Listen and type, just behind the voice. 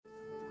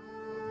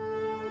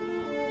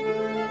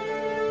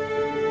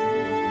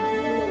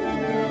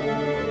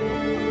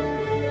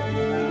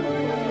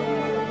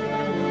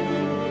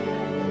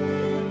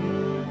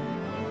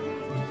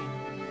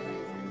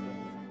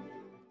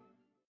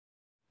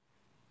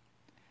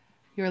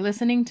You're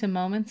listening to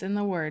Moments in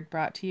the Word,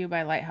 brought to you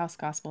by Lighthouse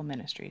Gospel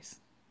Ministries.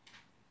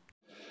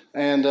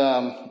 And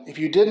if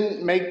you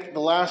didn't make the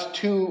last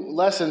 2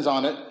 lessons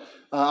on it,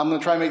 I'm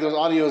going to try and make those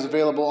audios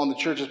available on the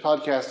church's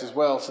podcast as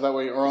well, so that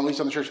way, or at least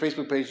on the church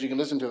Facebook page, you can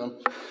listen to them.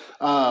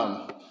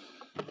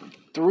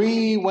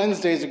 3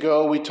 Wednesdays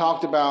ago, we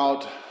talked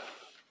about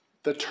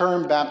the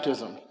term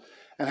baptism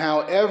and how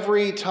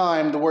every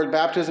time the word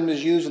baptism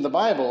is used in the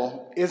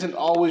Bible isn't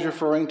always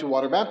referring to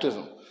water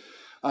baptism.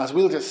 So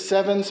we looked at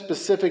 7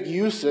 specific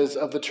uses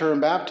of the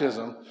term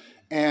baptism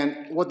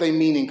and what they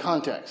mean in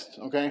context,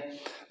 okay?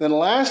 Then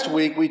last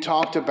week we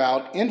talked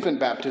about infant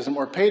baptism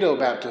or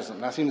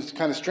Credobaptism. That seems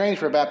kind of strange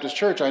for a Baptist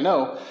church, I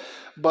know,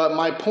 but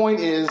my point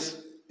is,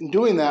 in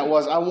doing that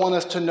was I want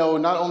us to know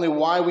not only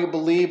why we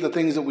believe the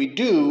things that we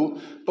do,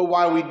 but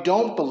why we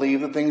don't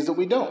believe the things that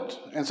we don't.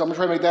 And so I'm going to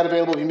try to make that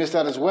available if you missed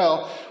that as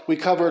well. We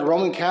covered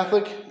Roman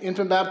Catholic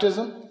infant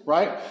baptism,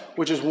 right,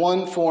 which is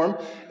one form.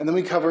 And then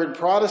we covered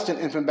Protestant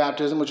infant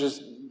baptism, which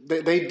is,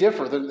 they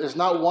differ. There's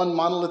not one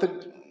monolithic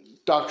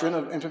doctrine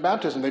of infant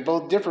baptism. They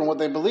both differ in what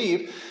they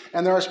believe,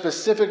 and there are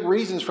specific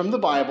reasons from the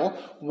Bible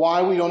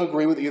why we don't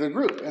agree with either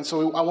group. And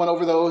so I went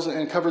over those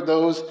and covered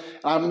those.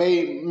 I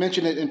may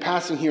mention it in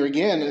passing here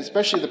again,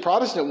 especially the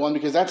Protestant one,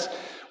 because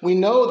we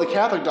know the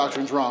Catholic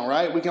doctrine's wrong,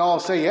 right? We can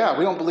all say, yeah,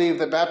 we don't believe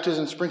that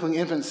baptism sprinkling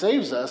infants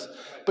saves us.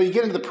 But you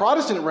get into the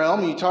Protestant realm,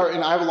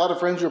 and I have a lot of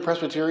friends who are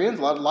Presbyterians,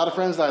 a lot of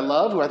friends that I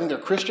love who I think they're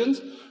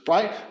Christians,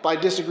 right? But I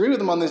disagree with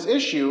them on this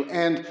issue,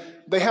 and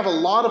they have a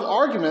lot of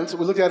arguments,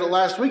 we looked at it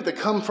last week, that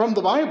come from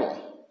the Bible,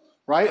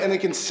 right? And it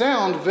can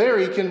sound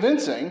very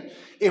convincing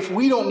if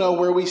we don't know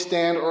where we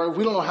stand or if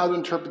we don't know how to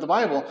interpret the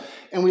Bible.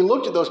 And we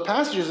looked at those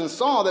passages and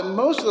saw that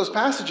most of those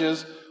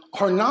passages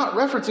are not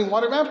referencing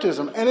water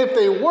baptism. And if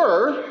they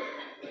were,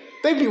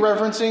 they'd be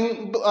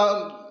referencing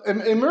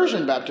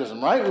immersion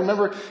baptism, right?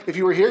 Remember, if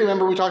you were here,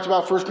 remember we talked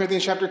about 1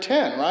 Corinthians chapter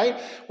 10, right?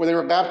 Where they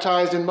were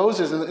baptized in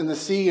Moses in the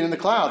sea and in the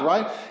cloud,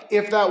 right?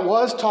 If that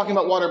was talking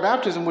about water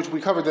baptism, which we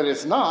covered that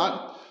it's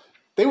not,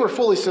 they were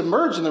fully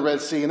submerged in the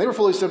Red Sea and they were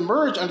fully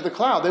submerged under the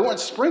cloud. They weren't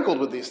sprinkled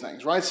with these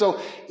things, right?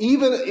 So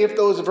even if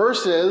those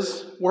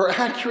verses were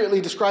accurately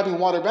describing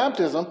water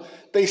baptism,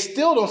 they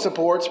still don't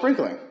support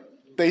sprinkling.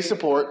 They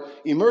support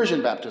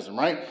immersion baptism,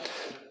 right?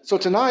 So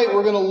tonight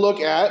we're going to look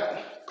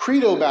at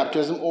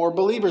Credobaptism or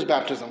believer's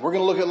baptism. We're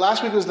going to look at,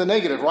 last week was the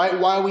negative, right?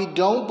 Why we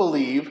don't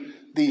believe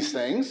these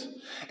things.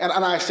 And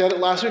I said it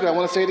last week, I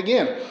want to say it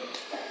again.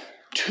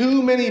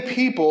 Too many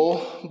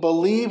people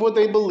believe what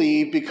they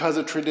believe because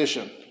of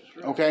tradition,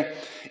 okay?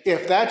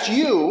 If that's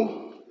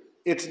you,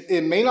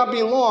 it may not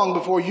be long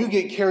before you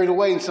get carried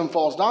away in some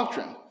false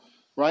doctrine,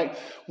 right?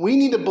 We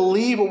need to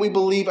believe what we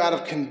believe out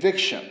of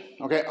conviction,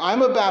 okay?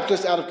 I'm a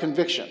Baptist out of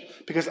conviction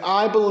because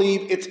I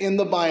believe it's in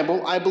the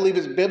Bible. I believe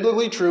it's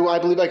biblically true. I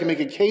believe I can make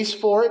a case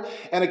for it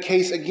and a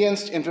case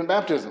against infant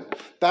baptism.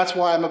 That's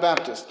why I'm a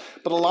Baptist.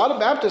 But a lot of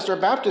Baptists are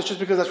Baptists just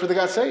because that's where they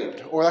got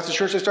saved, or that's the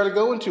church they started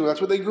going to. That's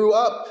what they grew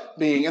up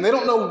being. And they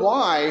don't know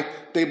why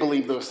they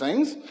believe those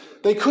things.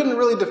 They couldn't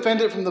really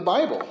defend it from the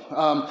Bible.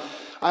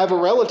 I have a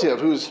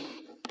relative who's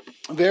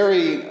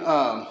very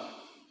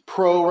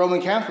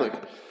pro-Roman Catholic.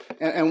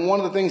 And one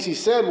of the things he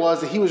said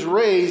was that he was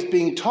raised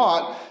being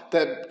taught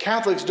that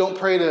Catholics don't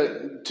pray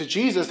to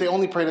Jesus, they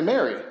only pray to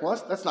Mary.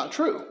 Well, that's not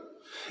true.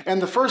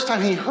 And the first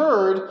time he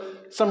heard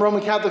some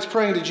Roman Catholics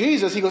praying to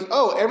Jesus, he goes,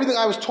 oh, everything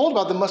I was told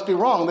about them must be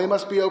wrong. They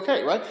must be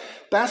okay, right?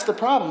 That's the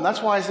problem.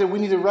 That's why I said we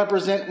need to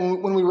represent,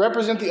 when we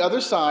represent the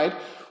other side,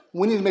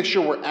 we need to make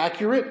sure we're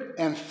accurate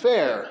and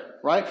fair,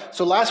 right?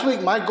 So last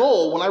week, my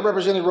goal when I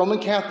represented Roman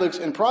Catholics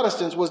and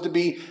Protestants was to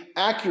be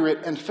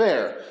accurate and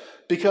fair.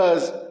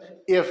 Because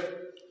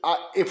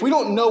if we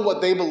don't know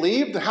what they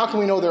believe, then how can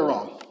we know they're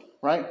wrong,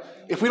 right?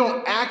 If we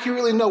don't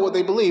accurately know what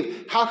they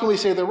believe, how can we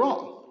say they're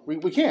wrong?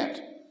 We can't.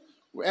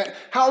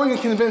 How are we going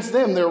to convince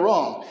them they're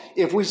wrong?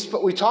 If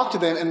we talk to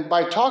them, and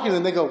by talking to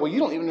them, they go, well, you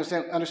don't even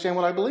understand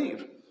what I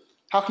believe.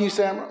 How can you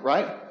say I'm wrong,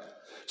 right?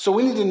 So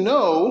we need to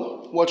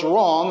know what's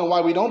wrong and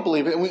why we don't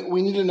believe it, and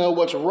we need to know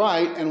what's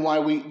right and why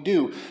we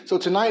do. So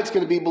tonight's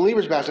going to be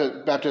believer's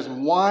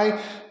baptism. Why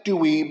do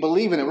we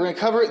believe in it? We're going to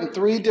cover it in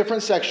 3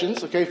 different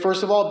sections, okay?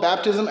 First of all,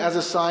 baptism as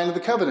a sign of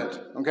the covenant,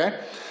 okay?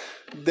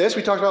 This,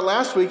 we talked about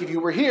last week, if you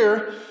were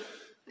here,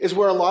 is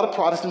where a lot of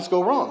Protestants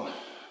go wrong.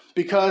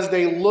 Because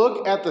they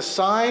look at the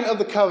sign of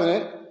the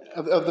covenant,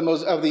 of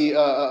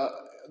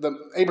the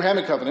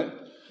Abrahamic covenant,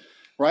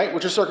 right,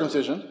 which is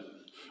circumcision,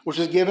 which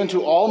is given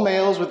to all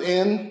males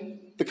within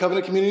the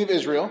covenant community of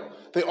Israel.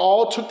 They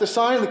all took the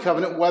sign of the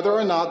covenant whether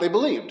or not they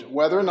believed,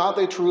 whether or not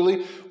they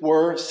truly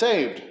were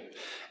saved.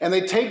 And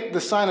they take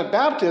the sign of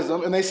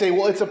baptism and they say,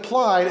 well, it's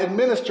applied,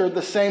 administered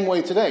the same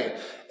way today.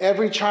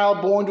 Every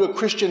child born to a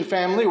Christian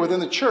family within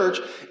the church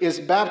is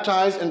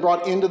baptized and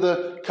brought into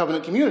the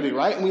covenant community,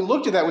 right? And we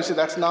looked at that. We said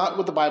that's not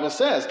what the Bible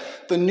says.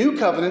 The new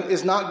covenant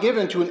is not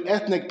given to an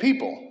ethnic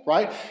people,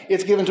 right?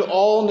 It's given to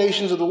all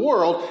nations of the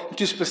world,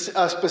 to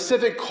a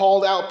specific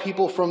called out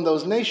people from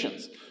those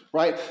nations,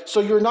 right?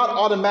 So you're not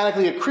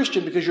automatically a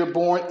Christian because you're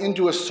born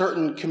into a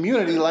certain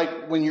community,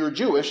 like when you're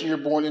Jewish and you're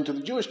born into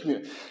the Jewish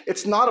community.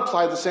 It's not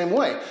applied the same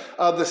way.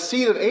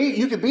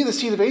 You could be the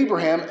seed of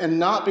Abraham and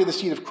not be the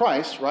seed of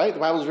Christ, right? The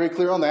Bible is very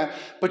clear on that.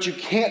 But you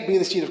can't be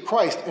the seed of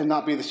Christ and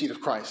not be the seed of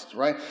Christ,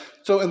 right?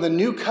 So in the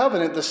new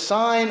covenant, the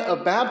sign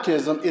of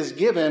baptism is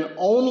given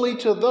only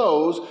to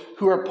those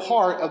who are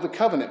part of the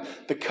covenant.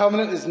 The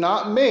covenant is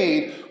not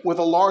made with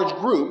a large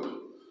group,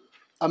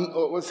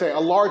 let's say a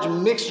large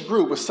mixed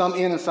group with some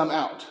in and some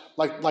out,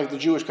 like the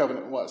Jewish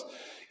covenant was.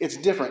 It's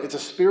different. It's a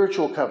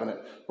spiritual covenant,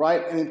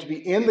 right? And to be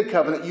in the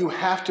covenant, you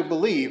have to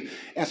believe.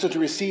 And so to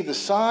receive the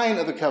sign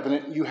of the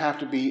covenant, you have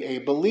to be a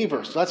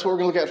believer. So that's what we're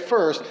going to look at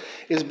first,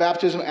 is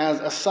baptism as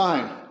a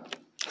sign.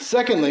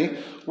 Secondly,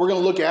 we're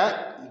going to look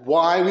at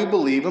why we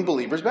believe in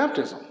believers'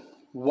 baptism.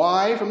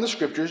 Why, from the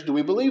scriptures, do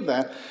we believe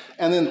that?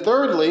 And then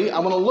thirdly, I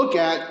want to look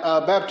at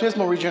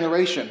baptismal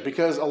regeneration,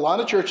 because a lot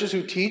of churches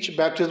who teach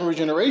baptismal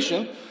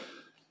regeneration,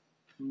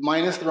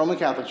 minus the Roman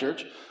Catholic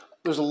Church,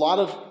 there's a lot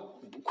of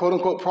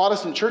quote-unquote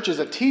Protestant churches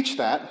that teach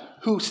that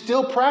who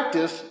still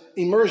practice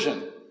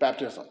immersion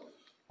baptism,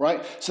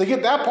 right? So they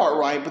get that part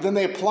right, but then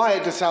they apply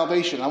it to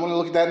salvation. I want to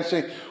look at that and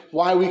say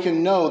why we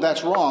can know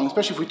that's wrong,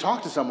 especially if we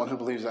talk to someone who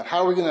believes that.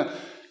 How are we going to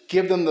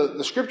give them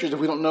the scriptures if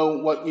we don't know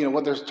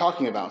what they're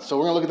talking about? So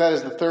we're going to look at that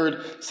as the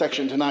third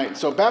section tonight.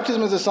 So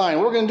baptism is a sign.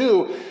 What we're going to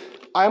do,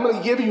 I'm going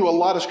to give you a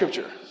lot of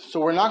scripture.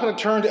 So we're not going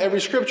to turn to every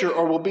scripture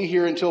or we'll be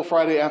here until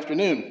Friday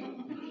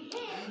afternoon.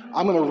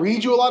 I'm going to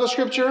read you a lot of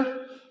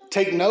scripture.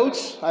 Take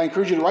notes. I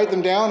encourage you to write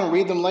them down and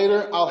read them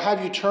later. I'll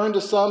have you turn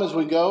to some as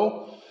we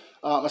go.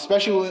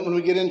 Especially when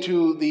we get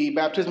into the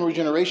baptismal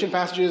regeneration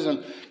passages,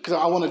 and because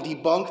I want to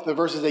debunk the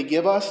verses they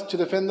give us to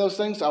defend those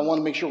things. I want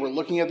to make sure we're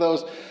looking at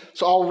those.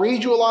 So I'll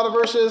read you a lot of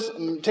verses,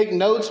 take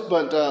notes,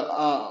 but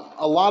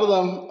a lot of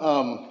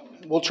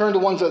them, we'll turn to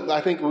ones that I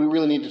think we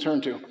really need to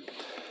turn to.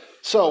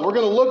 So we're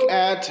going to look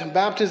at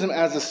baptism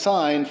as a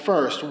sign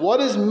first.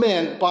 What is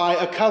meant by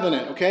a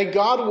covenant? Okay,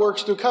 God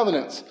works through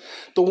covenants.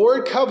 The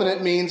word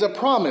covenant means a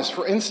promise.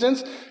 For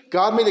instance,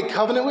 God made a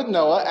covenant with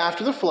Noah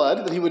after the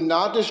flood that he would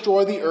not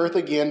destroy the earth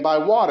again by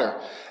water.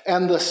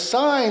 And the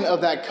sign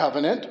of that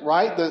covenant,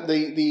 right,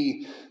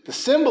 the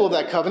symbol of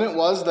that covenant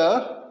was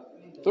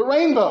the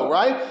rainbow,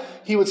 right?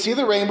 He would see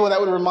the rainbow, and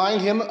that would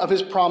remind him of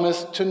his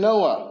promise to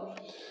Noah.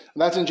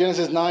 And that's in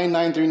Genesis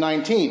 9 through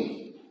 19.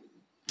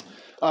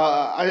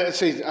 I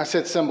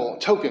said symbol,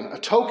 token. A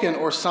token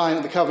or sign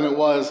of the covenant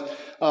was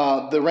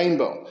the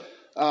rainbow.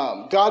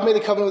 God made a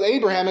covenant with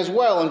Abraham as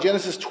well. In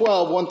Genesis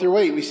 12, 1 through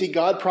 8, we see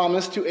God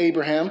promised to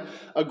Abraham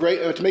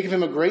to make of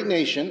him a great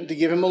nation, to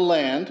give him a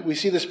land. We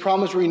see this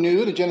promise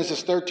renewed in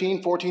Genesis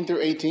 13, 14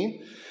 through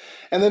 18.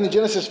 And then in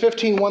Genesis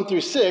 15, 1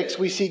 through 6,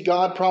 we see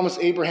God promise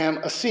Abraham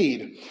a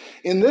seed.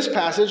 In this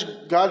passage,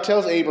 God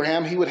tells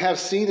Abraham he would have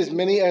seed as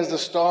many as the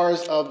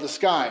stars of the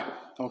sky.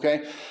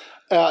 Okay?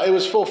 It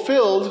was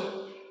fulfilled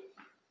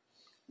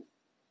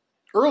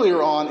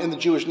earlier on in the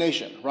Jewish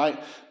nation, right?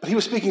 But he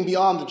was speaking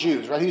beyond the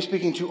Jews, right? He was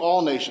speaking to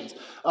all nations.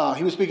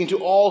 He was speaking to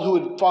all who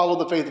would follow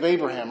the faith of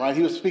Abraham, right?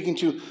 He was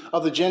speaking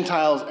of the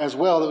Gentiles as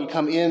well that would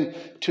come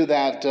into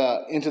that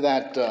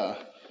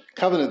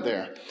covenant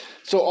there.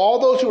 So all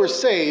those who are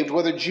saved,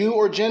 whether Jew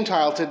or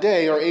Gentile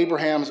today, are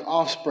Abraham's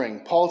offspring.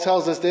 Paul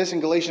tells us this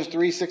in Galatians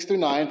 3, 6 through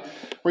 9,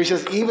 where he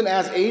says, even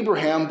as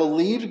Abraham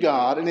believed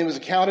God, and it was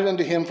accounted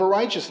unto him for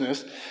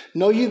righteousness,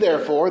 know ye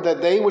therefore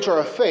that they which are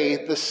of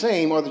faith, the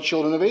same are the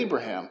children of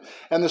Abraham.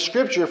 And the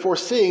scripture,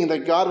 foreseeing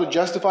that God would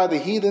justify the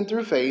heathen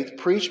through faith,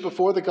 preached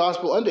before the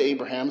gospel unto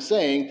Abraham,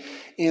 saying,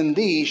 in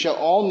thee shall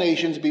all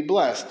nations be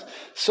blessed.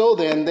 So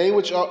then they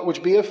which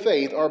be of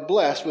faith are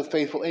blessed with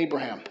faithful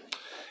Abraham.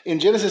 In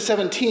Genesis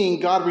 17,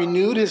 God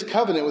renewed his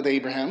covenant with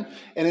Abraham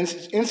and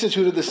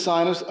instituted the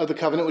sign of the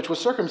covenant, which was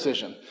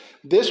circumcision.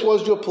 This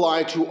was to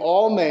apply to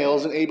all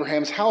males in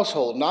Abraham's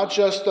household, not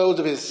just those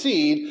of his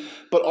seed,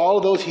 but all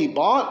of those he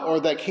bought or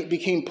that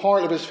became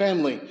part of his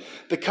family.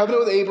 The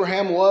covenant with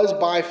Abraham was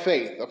by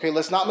faith. Okay,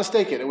 let's not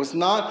mistake it. It was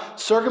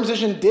not,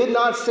 circumcision did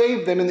not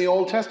save them in the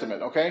Old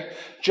Testament, okay?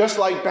 Just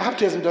like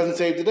baptism doesn't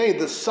save today,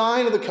 the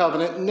sign of the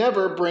covenant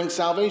never brings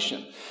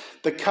salvation.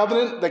 The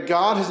covenant that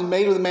God has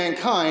made with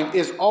mankind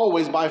is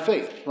always by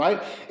faith,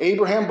 right?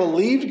 Abraham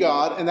believed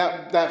God, and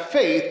that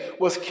faith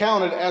was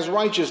counted as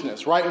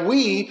righteousness, right?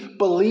 We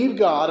believe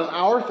God, and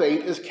our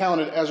faith is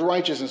counted as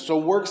righteousness. So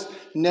works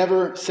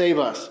never save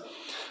us.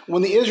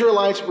 When the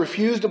Israelites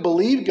refused to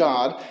believe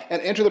God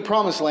and enter the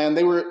promised land,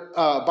 they were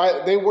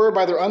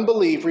by their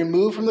unbelief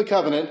removed from the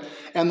covenant,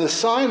 and the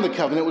sign of the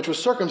covenant, which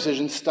was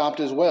circumcision, stopped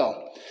as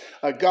well.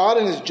 God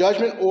in his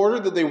judgment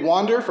ordered that they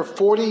wander for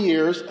 40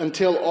 years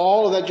until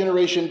all of that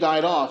generation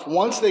died off.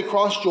 Once they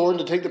crossed Jordan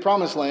to take the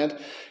promised land,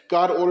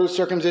 God ordered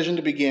circumcision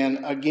to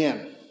begin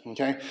again.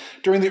 Okay?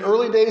 During the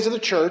early days of the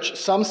church,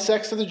 some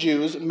sects of the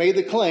Jews made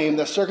the claim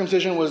that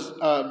circumcision was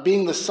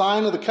being the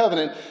sign of the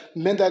covenant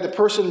meant that the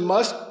person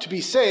to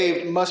be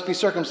saved must be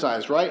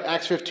circumcised, right?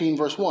 Acts 15,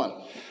 verse 1.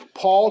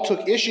 Paul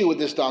took issue with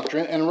this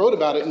doctrine and wrote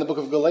about it in the book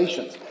of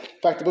Galatians.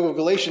 In fact, the book of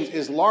Galatians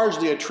is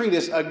largely a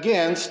treatise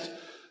against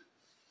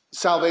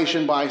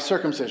salvation by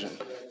circumcision.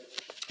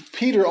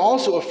 Peter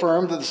also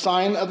affirmed that the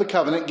sign of the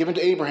covenant given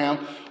to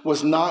Abraham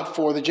was not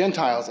for the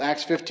Gentiles,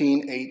 Acts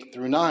 15, 8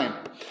 through 9.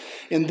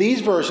 In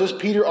these verses,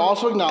 Peter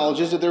also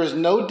acknowledges that there is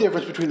no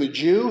difference between the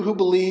Jew who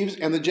believes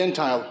and the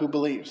Gentile who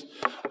believes.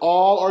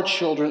 All are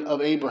children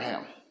of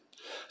Abraham.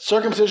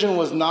 Circumcision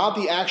was not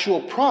the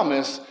actual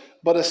promise,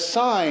 but a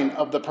sign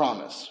of the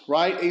promise,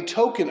 right? A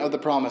token of the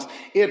promise.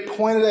 It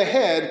pointed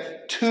ahead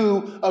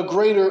to a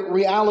greater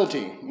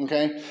reality,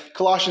 okay?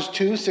 Colossians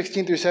 2,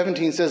 16 through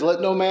 17 says,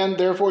 "Let no man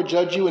therefore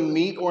judge you in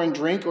meat or in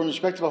drink or in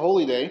respect of a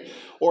holy day,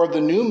 or of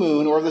the new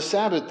moon or of the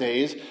Sabbath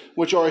days,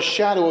 which are a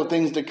shadow of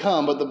things to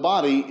come, but the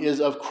body is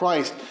of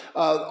Christ."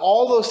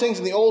 All those things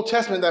in the Old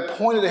Testament that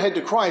pointed ahead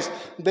to Christ,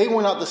 they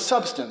were not the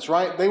substance,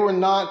 right? They were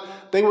not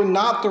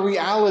the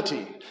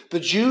reality. The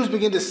Jews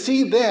began to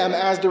see them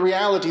as the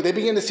reality. They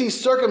began to see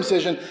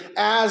circumcision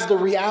as the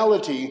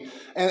reality.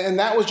 And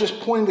that was just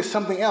pointing to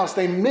something else.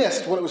 They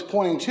missed what it was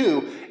pointing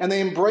to, and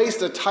they embraced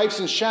the types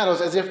and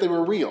shadows as if they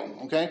were real,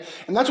 okay?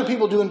 And that's what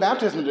people do in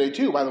baptism today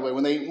too, by the way.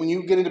 When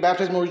you get into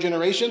baptismal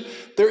regeneration,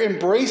 they're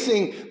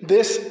embracing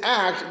this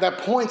act that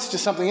points to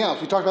something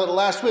else. We talked about it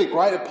last week,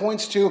 right? It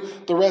points to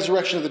the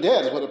resurrection of the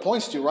dead is what it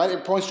points to, right?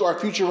 It points to our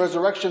future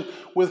resurrection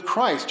with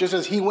Christ. Just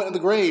as he went in the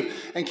grave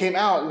and came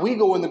out, we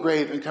go in the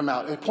grave and come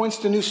out. It points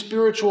to new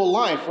spiritual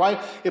life,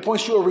 right? It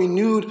points to a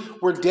renewed,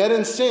 we're dead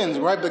in sins,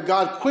 right? But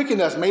God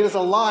quickened us, made us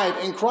alive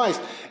in Christ.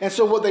 And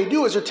so what they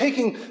do is they're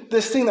taking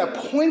this thing that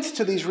points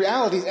to these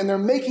realities and they're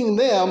making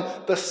them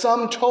the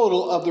sum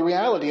total of the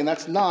reality. And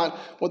that's not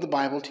what the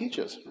Bible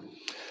teaches.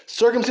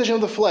 Circumcision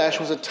of the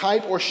flesh was a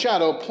type or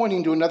shadow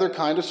pointing to another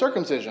kind of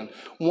circumcision,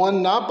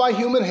 one not by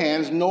human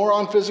hands nor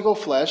on physical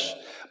flesh,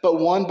 but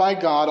one by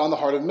God on the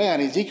heart of man.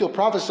 Ezekiel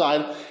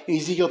prophesied in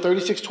Ezekiel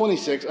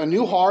 36:26, "A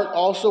new heart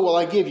also will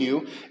I give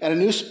you, and a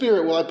new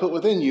spirit will I put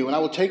within you, and I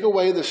will take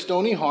away the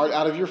stony heart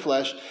out of your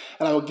flesh,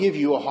 and I will give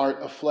you a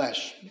heart of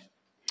flesh."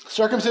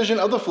 Circumcision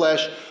of the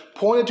flesh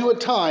pointed to a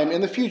time in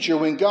the future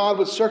when God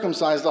would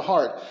circumcise the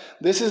heart.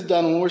 This is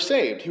done when we're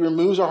saved. He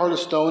removes our heart of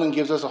stone and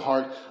gives us a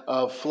heart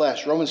of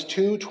flesh. Romans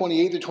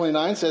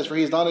 2:28-29 says, "For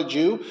he is not a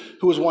Jew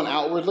who is one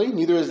outwardly,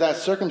 neither is that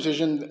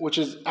circumcision which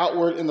is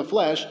outward in the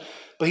flesh,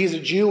 but he is a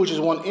Jew which is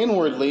one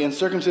inwardly, and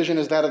circumcision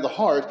is that of the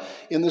heart,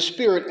 in the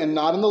spirit and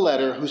not in the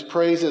letter, whose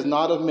praise is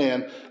not of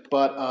men,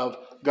 but of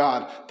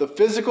God." The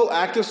physical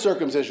act of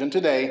circumcision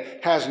today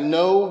has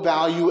no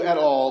value at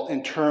all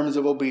in terms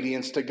of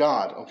obedience to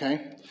God,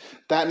 okay?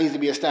 That needs to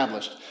be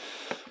established.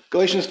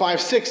 Galatians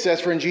 5:6 says,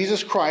 "For in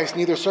Jesus Christ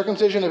neither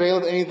circumcision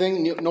availeth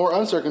anything, nor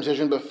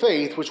uncircumcision, but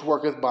faith which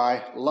worketh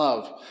by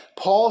love."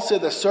 Paul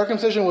said that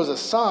circumcision was a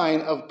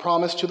sign of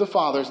promise to the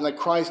fathers, and that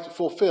Christ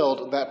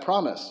fulfilled that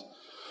promise.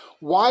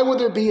 Why would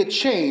there be a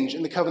change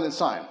in the covenant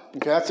sign?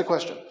 Okay, that's the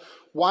question.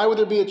 Why would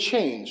there be a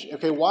change?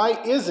 Okay, why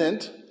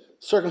isn't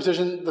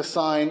circumcision the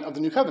sign of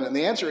the new covenant? And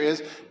the answer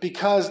is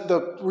because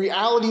the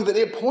reality that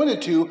it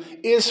pointed to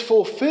is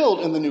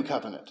fulfilled in the new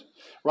covenant,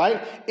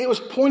 right? It was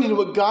pointing to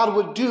what God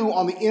would do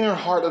on the inner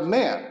heart of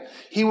man.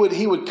 He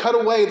would cut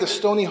away the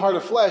stony heart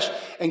of flesh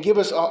and give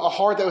us a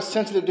heart that was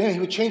sensitive to him. He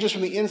would change us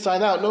from the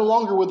inside out. No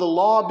longer would the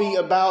law be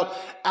about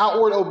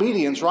outward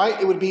obedience, right?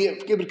 It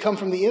would come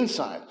from the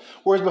inside.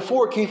 Whereas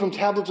before it came from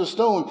tablets of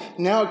stone,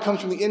 now it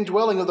comes from the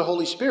indwelling of the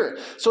Holy Spirit.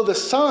 So the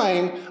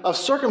sign of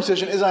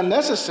circumcision is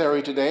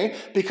unnecessary today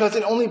because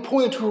it only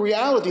pointed to a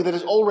reality that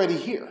is already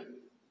here.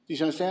 Do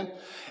you understand?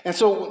 And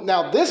so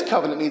now this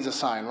covenant needs a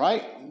sign,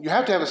 right? You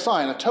have to have a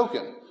sign, a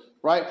token,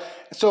 right?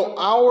 So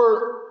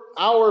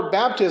our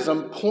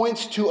baptism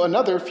points to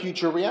another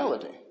future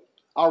reality,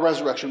 our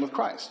resurrection with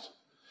Christ.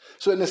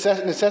 So it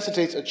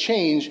necessitates a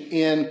change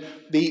in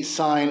the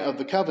sign of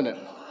the covenant.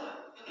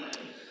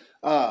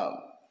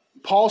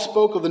 Paul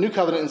spoke of the new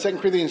covenant in 2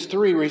 Corinthians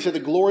 3, where he said the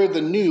glory of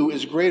the new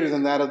is greater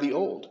than that of the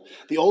old.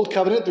 The old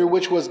covenant through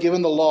which was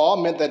given the law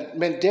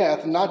meant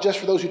death, not just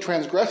for those who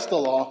transgressed the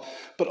law,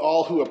 but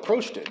all who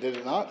approached it, did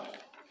it not?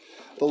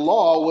 The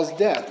law was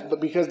death, but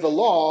because the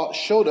law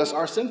showed us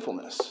our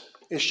sinfulness.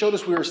 It showed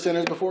us we were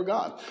sinners before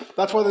God.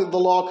 That's why the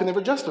law could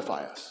never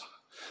justify us.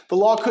 The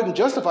law couldn't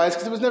justify us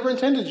because it was never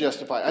intended to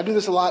justify. I do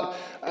this a lot.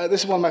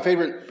 This is one of my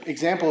favorite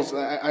examples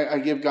I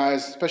give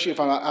guys, especially if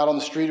I'm out on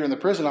the street or in the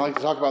prison. I like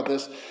to talk about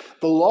this.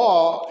 The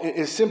law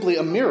is simply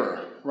a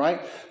mirror,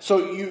 right?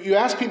 So you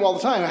ask people all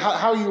the time,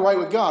 how are you right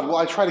with God? Well,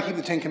 I try to keep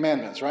the Ten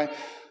Commandments, right?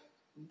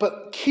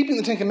 But keeping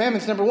the Ten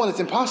Commandments, number one, it's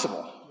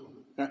impossible.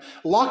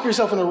 Lock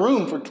yourself in a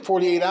room for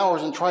 48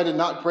 hours and try to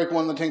not break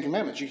one of the Ten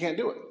Commandments. You can't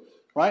do it,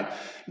 right?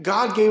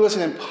 God gave us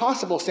an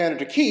impossible standard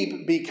to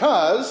keep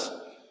because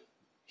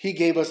he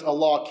gave us a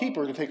law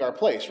keeper to take our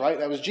place, right?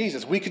 That was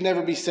Jesus. We could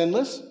never be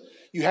sinless.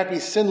 You have to be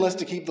sinless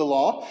to keep the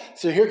law.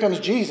 So here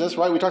comes Jesus,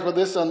 right? We talked about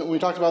this when we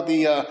talked about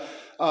the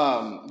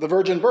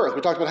virgin birth.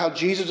 We talked about how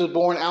Jesus was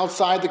born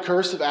outside the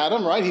curse of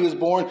Adam, right? He was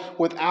born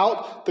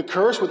without the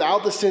curse,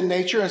 without the sin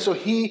nature, and so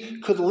he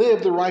could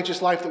live the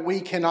righteous life that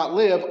we cannot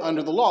live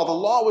under the law. The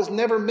law was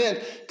never meant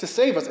to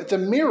save us. It's a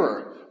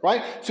mirror,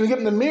 right? So you get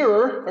in the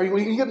mirror, or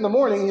when you get in the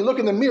morning and you look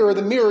in the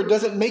mirror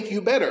doesn't make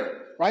you better,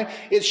 right?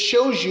 It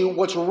shows you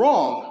what's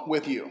wrong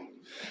with you.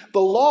 The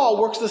law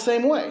works the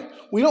same way.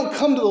 We don't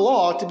come to the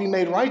law to be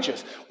made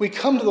righteous. We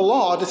come to the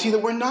law to see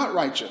that we're not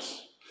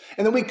righteous,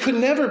 and that we could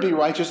never be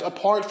righteous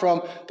apart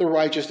from the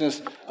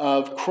righteousness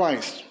of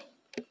Christ.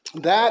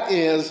 That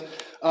is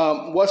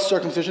what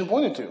circumcision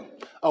pointed to.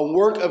 A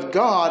work of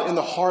God in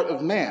the heart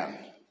of man,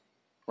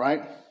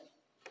 right?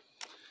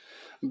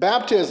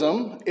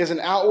 Baptism is an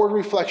outward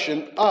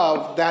reflection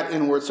of that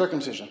inward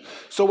circumcision.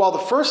 So while the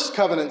first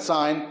covenant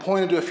sign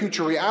pointed to a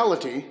future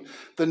reality,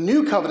 the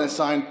new covenant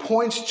sign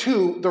points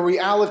to the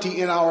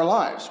reality in our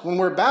lives. When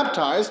we're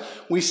baptized,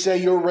 we say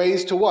you're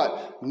raised to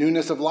what?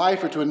 Newness of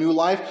life, or to a new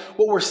life.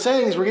 What we're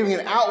saying is we're giving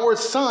an outward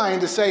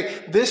sign to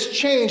say this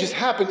change has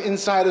happened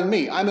inside of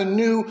me. I'm a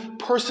new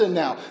person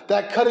now.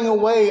 That cutting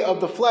away of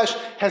the flesh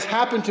has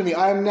happened to me.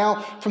 I am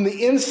now, from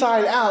the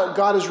inside out,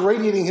 God is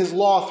radiating his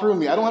law through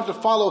me. I don't have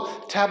to follow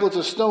tablets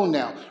of stone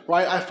now,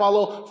 right? I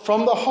follow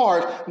from the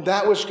heart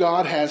that which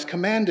God has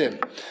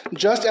commanded.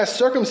 Just as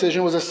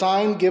circumcision was a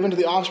sign given to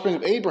the offspring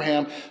of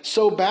Abraham,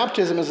 so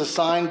baptism is a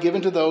sign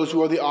given to those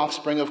who are the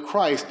offspring of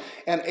Christ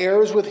and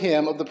heirs with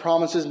him of the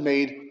promises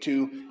made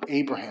to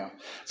Abraham.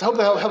 So I hope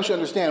that helps you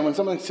understand. When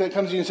someone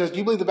comes to you and says, do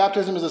you believe that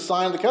baptism is a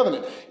sign of the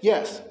covenant?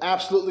 Yes,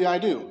 absolutely I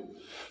do.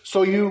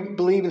 So you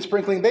believe in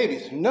sprinkling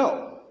babies?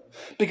 No,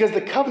 because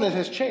the covenant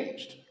has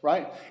changed,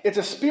 right? It's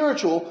a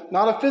spiritual,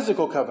 not a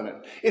physical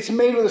covenant. It's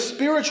made with a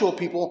spiritual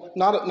people,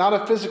 not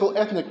a physical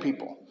ethnic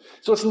people.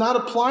 So it's not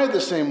applied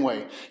the same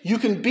way. You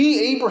can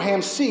be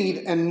Abraham's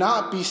seed and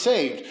not be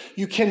saved.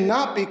 You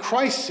cannot be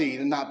Christ's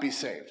seed and not be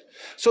saved.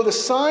 So the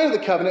sign of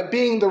the covenant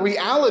being the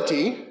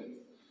reality,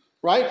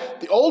 right?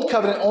 The old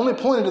covenant only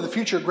pointed to the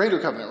future greater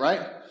covenant,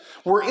 right?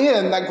 We're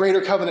in that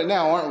greater covenant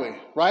now, aren't we?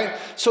 Right?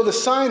 So the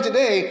sign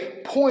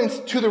today points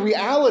to the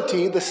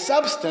reality, the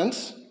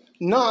substance,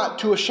 not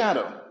to a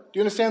shadow. Do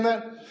you understand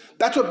that?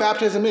 That's what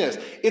baptism is.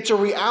 It's a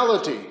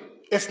reality.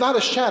 It's not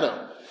a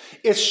shadow.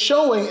 It's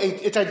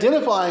it's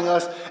identifying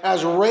us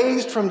as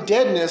raised from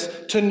deadness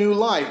to new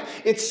life.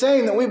 It's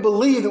saying that we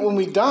believe that when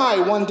we die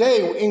one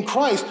day in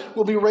Christ,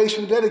 we'll be raised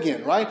from the dead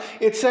again, right?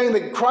 It's saying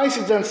that Christ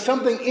has done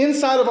something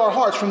inside of our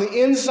hearts from the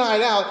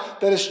inside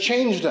out that has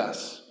changed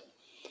us.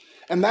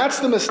 And that's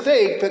the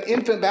mistake that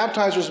infant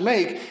baptizers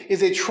make,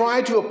 is they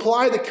try to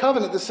apply the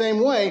covenant the same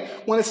way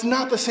when it's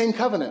not the same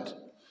covenant.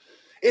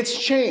 It's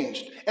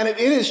changed. And if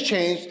it has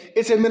changed,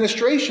 its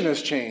administration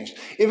has changed.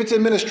 If its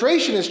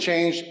administration has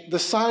changed, the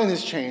sign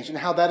has changed, and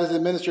how that is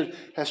administered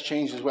has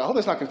changed as well. I hope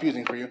that's not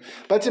confusing for you.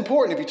 But it's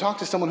important if you talk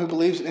to someone who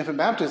believes in infant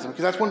baptism,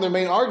 because that's one of their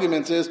main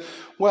arguments is,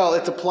 well,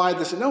 it's applied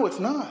this. No, it's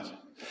not.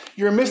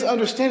 You're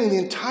misunderstanding the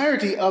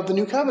entirety of the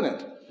new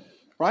covenant,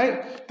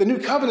 right? The new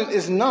covenant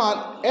is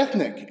not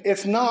ethnic.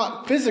 It's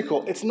not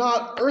physical. It's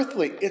not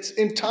earthly. It's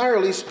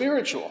entirely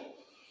spiritual.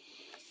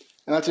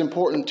 And that's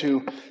important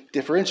to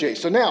differentiate.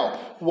 So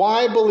now,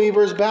 why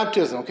believers'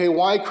 baptism? Okay,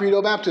 why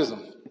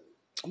Credobaptism?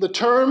 The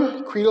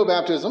term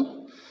Credobaptism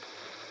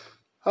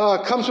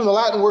comes from the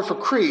Latin word for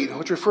creed,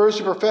 which refers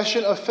to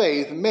profession of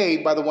faith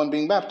made by the one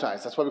being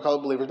baptized. That's why we call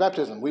it believer's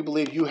baptism. We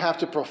believe you have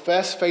to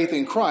profess faith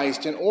in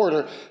Christ in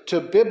order to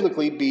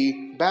biblically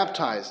be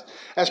baptized.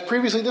 As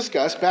previously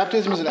discussed,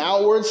 baptism is an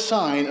outward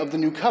sign of the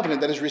new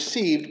covenant that is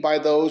received by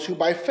those who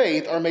by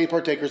faith are made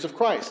partakers of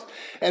Christ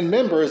and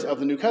members of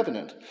the new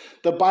covenant.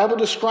 The Bible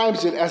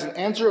describes it as an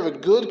answer of a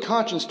good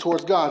conscience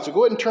towards God. So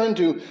go ahead and turn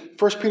to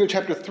 1 Peter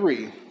chapter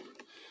 3.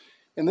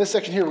 In this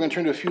section here, we're going to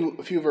turn to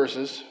a few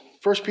verses.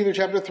 1 Peter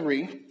chapter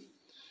 3.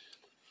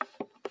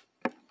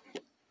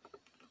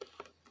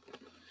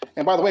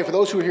 And by the way, for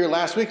those who were here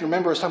last week,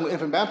 remember I was talking about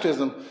infant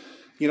baptism.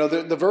 You know,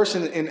 the verse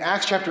in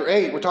Acts chapter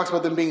 8, where it talks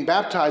about them being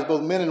baptized,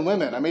 both men and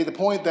women. I made the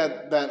point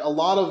that a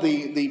lot of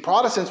the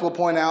Protestants will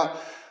point out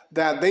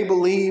that they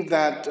believe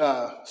that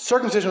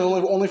circumcision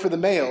was only for the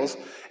males.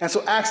 And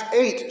so Acts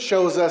 8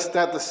 shows us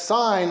that the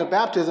sign of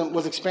baptism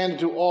was expanded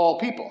to all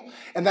people.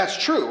 And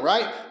that's true,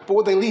 right? But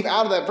what they leave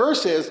out of that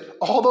verse is,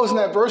 all those in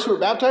that verse who were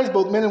baptized,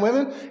 both men and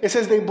women, it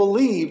says they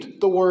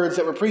believed the words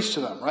that were preached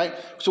to them, right?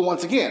 So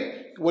once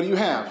again, what do you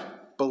have?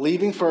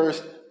 Believing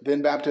first,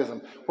 then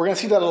baptism. We're going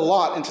to see that a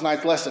lot in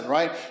tonight's lesson,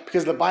 right?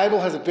 Because the Bible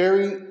has a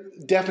very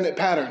definite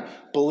pattern.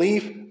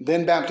 Belief,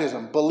 then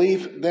baptism.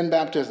 Belief, then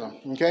baptism.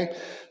 Okay?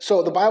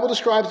 So the Bible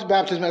describes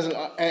baptism as an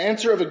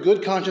answer of a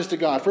good conscience to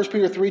God. 1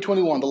 Peter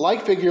 3:21. The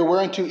like figure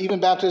whereunto even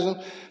baptism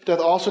doth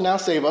also now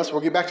save us.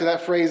 We'll get back to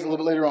that phrase a little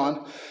bit later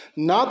on.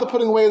 Not the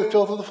putting away of the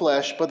filth of the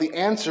flesh, but the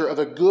answer of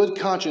a good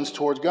conscience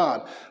towards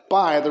God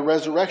by the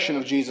resurrection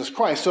of Jesus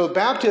Christ. So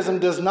baptism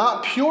does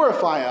not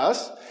purify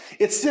us.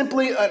 It's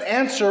simply an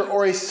answer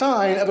or a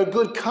sign of a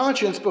good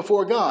conscience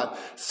before God.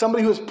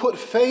 Somebody who has put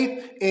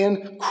faith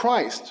in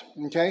Christ.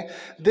 Okay?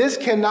 This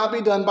cannot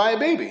be done by a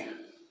baby.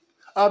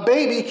 A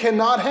baby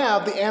cannot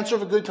have the answer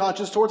of a good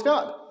conscience towards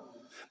God.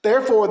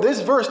 Therefore, this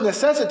verse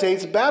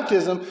necessitates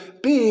baptism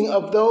being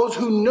of those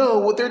who know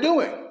what they're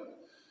doing,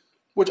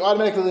 which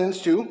automatically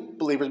leads to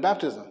believer's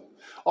baptism.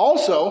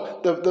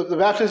 Also, the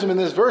baptism in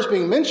this verse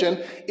being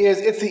mentioned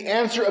it's the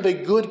answer of a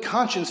good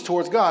conscience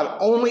towards God.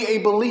 Only a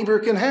believer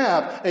can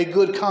have a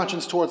good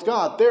conscience towards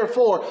God.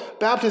 Therefore,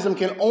 baptism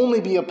can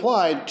only be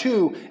applied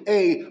to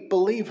a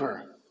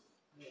believer.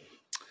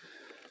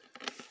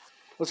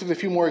 Let's look at a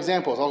few more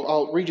examples.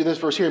 I'll read you this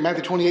verse here.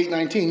 Matthew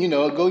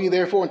 28:19. Go ye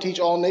therefore and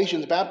teach all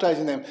nations,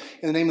 baptizing them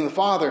in the name of the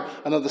Father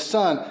and of the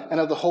Son and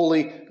of the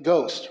Holy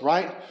Ghost.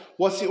 Right?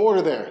 What's the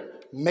order there?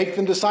 Make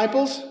them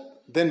disciples,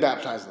 then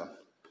baptize them.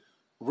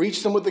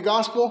 Reach them with the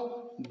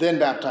gospel, then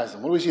baptize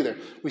them. What do we see there?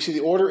 We see the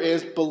order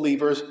is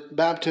believers'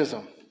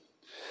 baptism.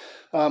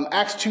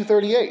 Acts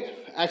 2:38.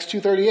 Acts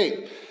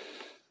 2:38.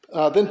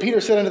 Then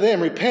Peter said unto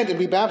them, repent and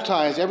be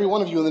baptized, every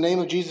one of you, in the name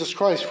of Jesus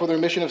Christ for the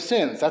remission of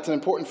sins. That's an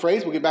important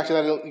phrase. We'll get back to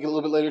that a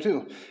little bit later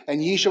too.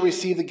 And ye shall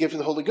receive the gift of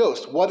the Holy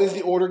Ghost. What is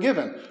the order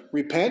given?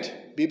 Repent,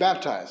 be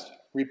baptized.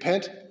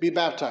 Repent, be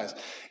baptized.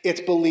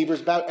 It's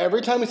believers baptized. Every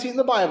time we see it in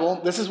the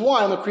Bible, this is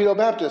why I'm a Credo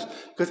Baptist,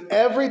 because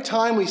every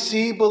time we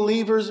see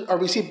believers, or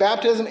we see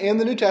baptism in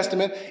the New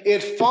Testament,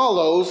 it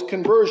follows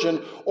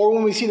conversion. Or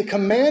when we see the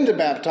command to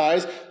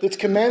baptize, it's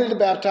commanded to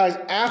baptize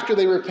after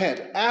they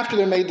repent, after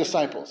they're made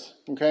disciples.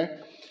 Okay?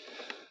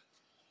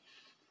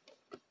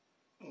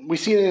 We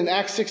see it in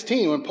Acts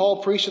 16 when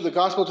Paul preached the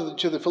gospel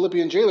to the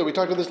Philippian jailer. We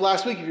talked about this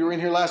last week, if you were in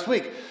here last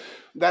week.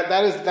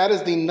 That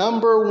is the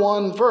number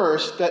one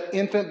verse that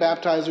infant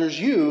baptizers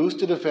use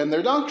to defend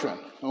their doctrine,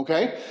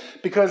 okay?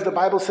 Because the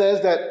Bible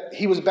says that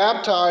he was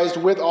baptized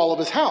with all of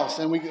his house.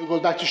 And we go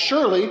back to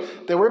surely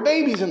there were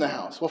babies in the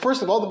house. Well,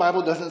 first of all, the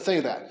Bible doesn't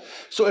say that.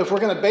 So if we're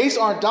going to base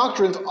our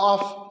doctrines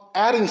off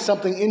adding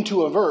something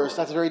into a verse,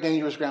 that's a very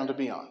dangerous ground to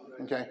be on,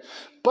 okay?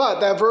 But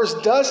that verse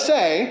does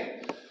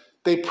say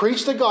they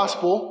preached the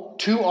gospel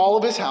to all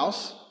of his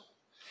house.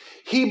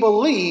 He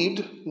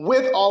believed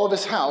with all of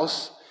his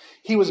house.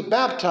 He was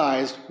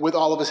baptized with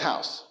all of his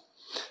house.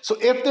 So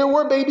if there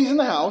were babies in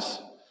the house,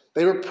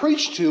 they were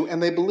preached to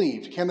and they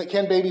believed.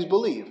 Can babies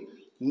believe?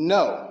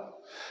 No.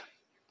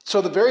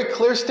 So the very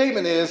clear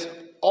statement is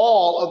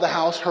all of the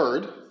house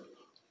heard,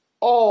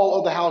 all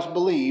of the house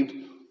believed,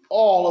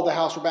 all of the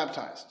house were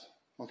baptized.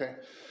 Okay?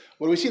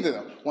 What do we see there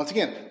though? Once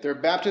again, their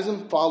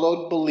baptism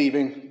followed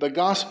believing the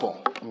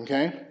gospel.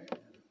 Okay?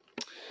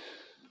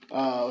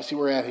 Let's see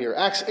where we're at here.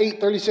 Acts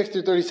 8:36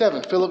 through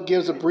 37. Philip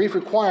gives a brief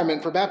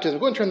requirement for baptism.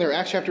 Go ahead and turn there.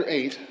 Acts chapter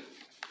 8,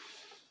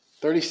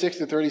 36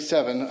 to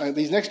 37.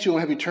 These next two I'll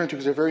have you turn to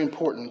because they're very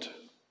important.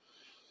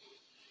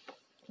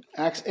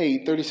 Acts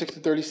 8, 36 to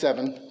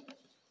 37.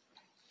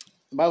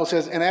 The Bible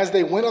says, and as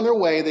they went on their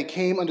way, they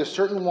came unto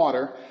certain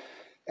water,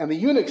 and the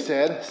eunuch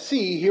said,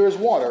 see, here is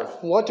water.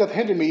 What doth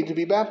hinder me to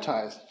be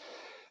baptized?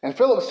 And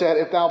Philip said,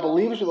 if thou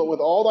believest with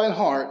all thine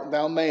heart,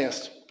 thou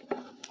mayest.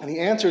 And he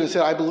answered and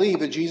said, I believe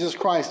that Jesus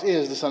Christ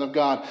is the Son of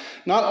God.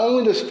 Not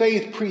only does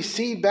faith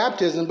precede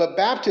baptism, but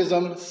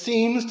baptism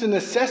seems to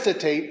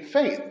necessitate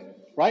faith,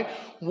 right?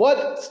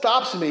 What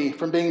stops me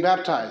from being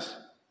baptized?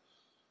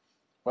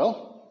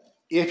 Well,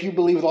 if you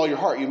believe with all your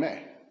heart, you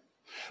may.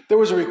 There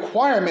was a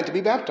requirement to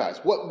be baptized.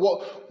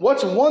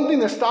 What's one thing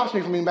that stops me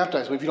from being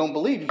baptized? Well, if you don't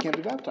believe, you can't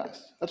be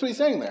baptized. That's what he's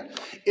saying there.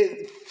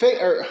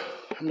 I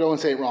don't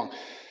want to say it wrong.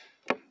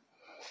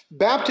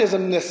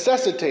 Baptism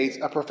necessitates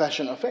a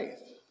profession of faith.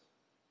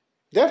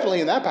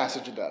 Definitely in that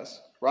passage it does,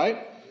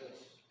 right?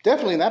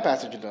 Definitely in that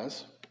passage it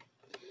does.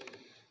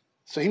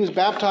 So he was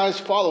baptized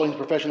following the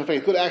profession of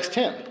faith. Go to Acts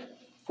 10,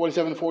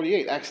 47 and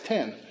 48. Acts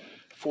 10,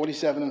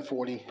 47 and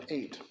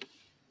 48.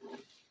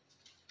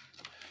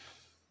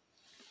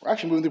 We're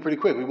actually moving through pretty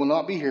quick. We will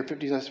not be here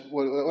 50,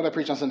 what did I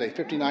preach on Sunday?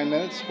 59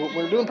 minutes?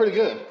 We're doing pretty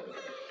good.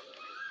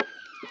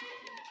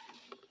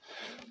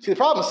 See, the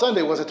problem with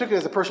Sunday was I took it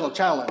as a personal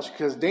challenge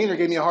because Daner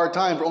gave me a hard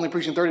time for only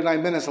preaching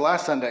 39 minutes the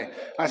last Sunday.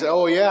 I said,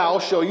 oh yeah, I'll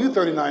show you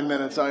 39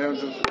 minutes. I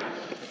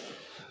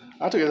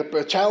took it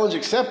as a challenge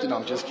accepted. No,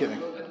 I'm just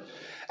kidding.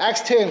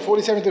 Acts 10,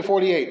 47 through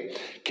 48.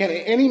 Can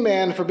any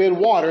man forbid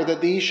water that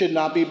these should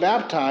not be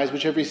baptized,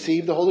 which have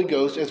received the Holy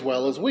Ghost as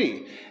well as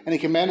we? And he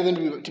commanded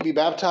them to be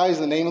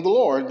baptized in the name of the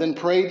Lord. Then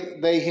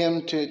prayed they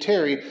him to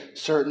tarry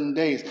certain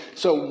days.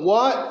 So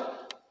what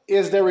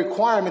is their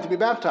requirement to be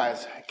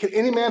baptized? Can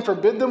any man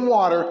forbid them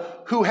water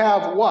who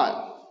have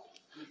what?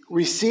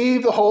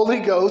 Received the Holy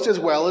Ghost as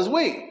well as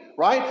we,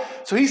 right?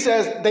 So he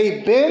says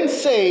they've been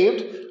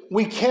saved.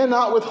 We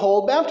cannot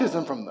withhold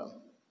baptism from them.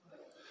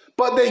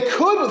 But they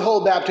could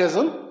withhold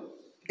baptism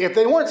if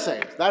they weren't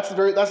saved. That's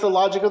the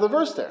logic of the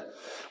verse there.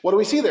 What do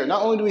we see there?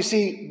 Not only do we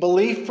see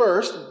belief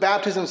first,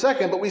 baptism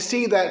second, but we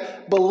see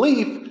that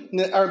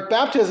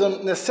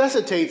baptism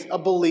necessitates a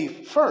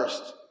belief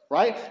first.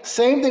 Right?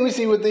 Same thing we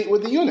see with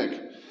the eunuch.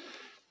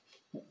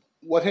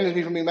 What hinders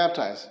me from being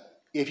baptized?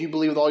 If you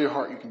believe with all your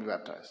heart, you can be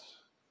baptized.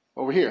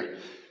 Over here,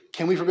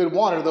 can we forbid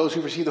water to those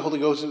who receive the Holy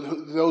Ghost,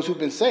 those who've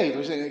been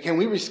saved? Can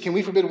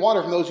we forbid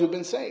water from those who've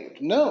been saved?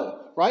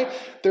 No, right?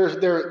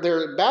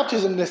 Their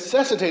baptism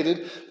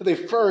necessitated that they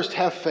first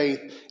have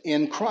faith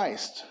in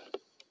Christ.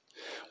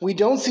 We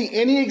don't see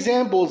any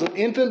examples of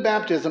infant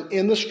baptism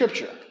in the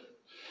Scripture.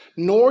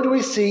 nor do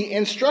we see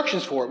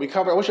instructions for it.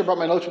 I wish I brought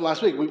my notes from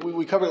last week.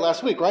 We covered it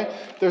last week, right?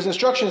 There's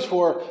instructions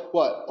for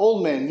what?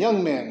 Old men,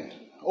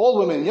 old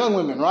women, young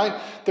women, right?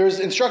 There's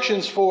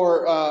instructions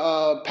for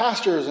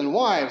pastors and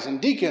wives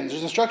and deacons.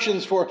 There's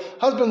instructions for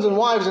husbands and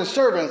wives and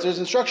servants. There's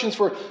instructions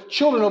for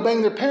children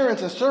obeying their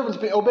parents and servants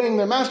obeying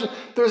their masters.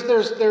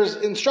 There's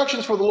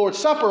instructions for the Lord's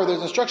Supper.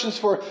 There's instructions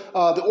for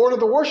the order of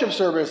the worship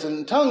service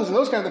and tongues and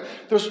those kind of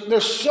things.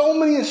 There's so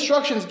many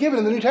instructions given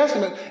in the New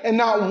Testament and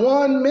not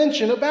one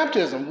mention of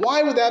baptism.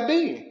 Why would that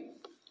be?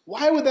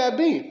 Why would that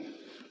be?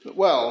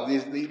 Well,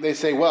 they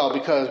say, well,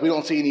 because we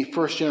don't see any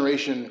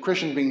first-generation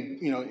Christians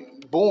being,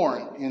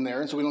 born in there,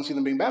 and so we don't see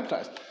them being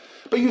baptized.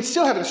 But you'd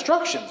still have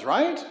instructions,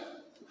 right?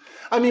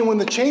 I mean, when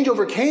the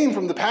changeover came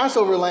from the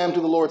Passover lamb to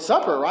the Lord's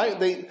Supper, right?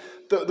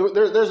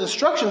 There's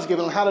instructions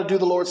given on how to do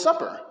the Lord's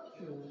Supper.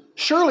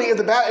 Surely, if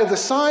the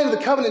sign of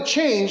the covenant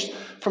changed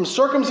from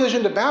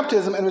circumcision to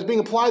baptism and was being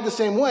applied the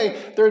same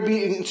way, there would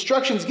be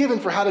instructions given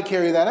for how to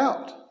carry that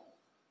out.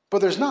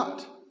 But there's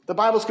not. The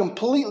Bible's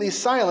completely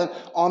silent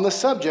on the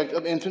subject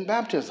of infant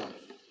baptism.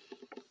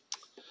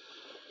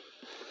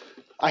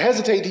 I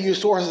hesitate to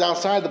use sources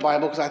outside the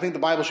Bible because I think the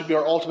Bible should be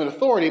our ultimate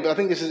authority, but I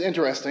think this is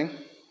interesting.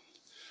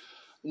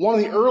 One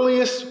of the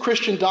earliest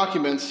Christian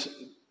documents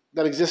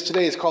that exists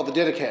today is called the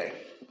Didache.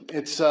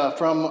 It's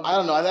from,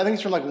 I think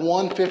it's from like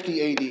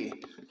 150 AD.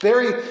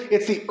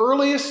 It's the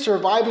earliest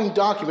surviving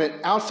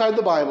document outside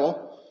the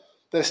Bible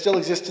that still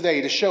exists today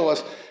to show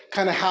us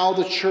kind of how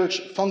the church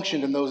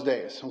functioned in those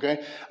days.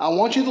 Okay, I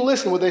want you to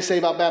listen to what they say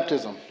about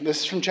baptism. This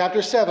is from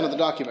chapter 7 of the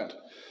document.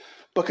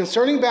 But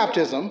concerning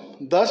baptism,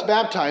 thus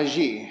baptize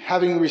ye,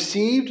 having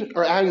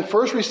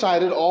first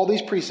recited all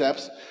these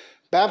precepts,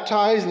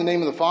 baptize in the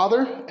name of the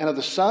Father, and of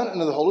the Son, and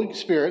of the Holy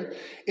Spirit,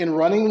 in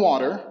running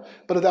water.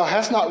 But if thou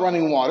hast not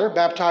running water,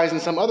 baptize in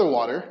some other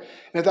water.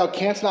 And if thou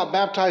canst not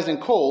baptize in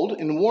cold,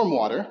 in warm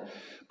water.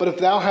 But if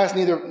thou hast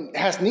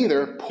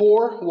neither,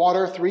 pour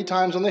water 3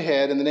 times on the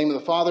head, in the name of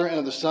the Father, and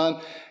of the Son,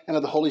 and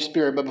of the Holy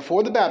Spirit. But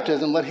before the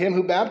baptism, let him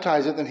who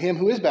baptizeth and him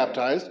who is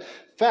baptized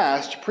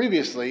fast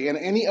previously, and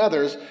any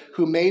others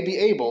who may be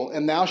able,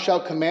 and thou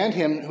shalt command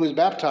him who is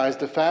baptized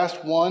to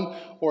fast 1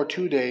 or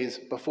 2 days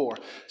before.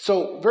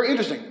 So, very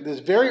interesting. This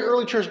very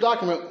early church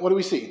document, what do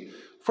we see?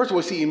 First of all,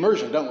 we see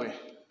immersion, don't we?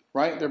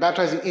 Right? They're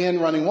baptizing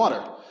in running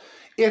water.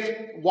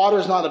 If water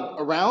is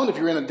not around, if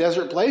you're in a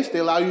desert place, they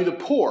allow you to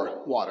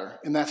pour water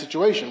in that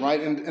situation,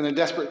 right? In a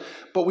desperate,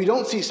 but we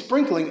don't see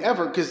sprinkling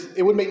ever, because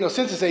it would make no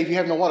sense to say if you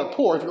have no water to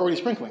pour, if you're already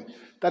sprinkling.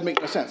 That'd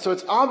make no sense. So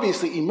it's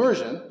obviously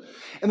immersion.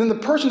 And then the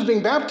person who's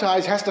being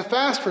baptized has to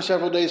fast for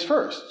several days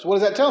first. So what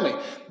does that tell me?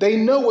 They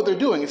know what they're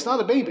doing. It's not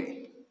a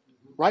baby,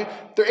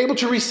 right? They're able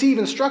to receive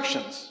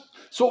instructions.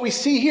 So what we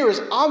see here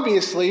is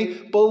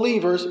obviously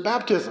believers'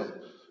 baptism,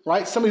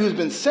 right? Somebody who's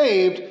been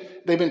saved,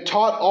 they've been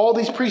taught all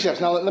these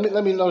precepts. Now,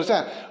 let me notice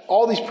that.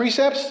 All these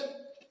precepts,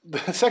 the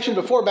section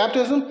before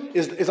baptism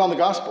is on the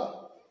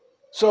gospel.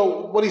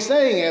 So what he's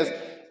saying is,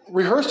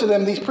 rehearse to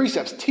them these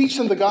precepts. Teach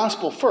them the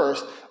gospel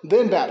first,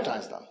 then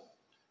baptize them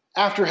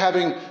after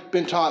having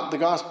been taught the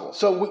gospel.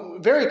 So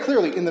very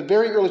clearly, in the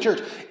very early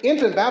church,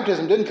 infant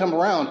baptism didn't come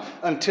around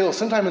until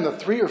sometime in the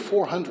 300s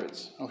or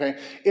 400s. Okay,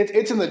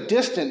 it's in the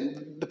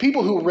distant. The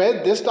people who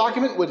read this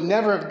document would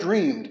never have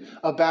dreamed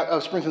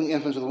of sprinkling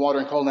infants with water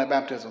and calling that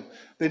baptism.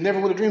 They never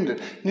would have dreamed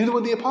it. Neither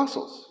would the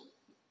apostles.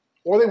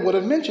 Or they would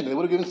have mentioned it. They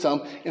would have given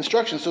some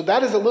instructions. So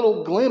that is a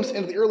little glimpse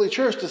into the early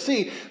church to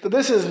see that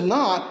this is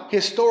not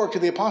historic to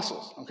the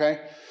apostles. Okay,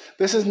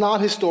 this is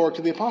not historic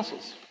to the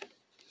apostles.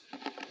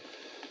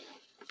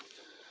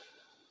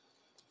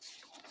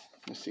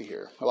 Let me see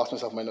here. I lost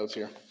myself in my notes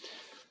here.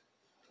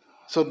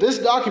 So this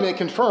document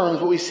confirms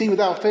what we see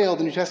without fail in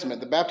the New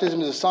Testament. The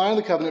baptism is a sign of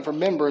the covenant for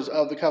members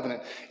of the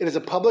covenant. It is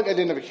a public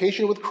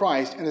identification with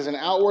Christ and is an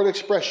outward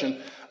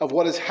expression of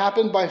what has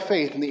happened by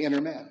faith in the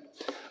inner man.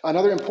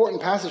 Another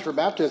important passage for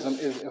baptism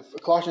is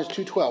Colossians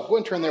 2:12. Go ahead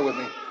and turn there with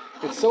me.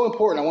 It's so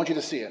important. I want you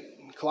to see it.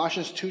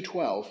 Colossians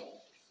 2:12.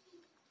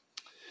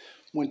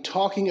 When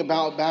talking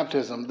about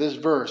baptism, this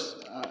verse,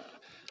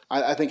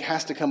 I think,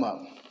 has to come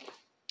up.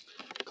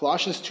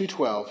 Colossians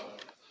 2:12,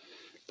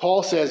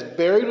 Paul says,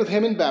 buried with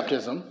him in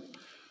baptism,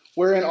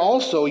 wherein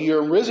also you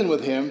are risen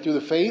with him through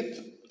the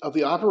faith of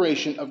the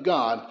operation of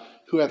God,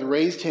 who hath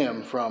raised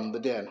him from the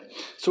dead.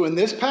 So in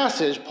this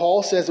passage,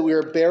 Paul says that we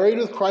are buried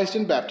with Christ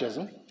in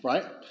baptism,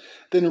 right?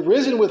 Then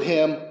risen with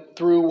him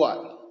through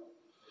what?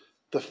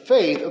 The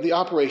faith of the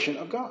operation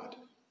of God.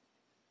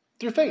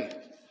 Through faith.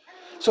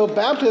 So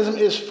baptism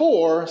is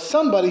for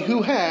somebody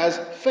who has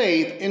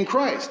faith in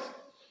Christ.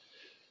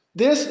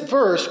 This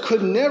verse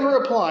could never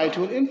apply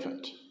to an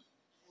infant.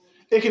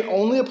 It can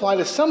only apply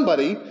to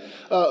somebody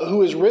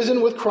who is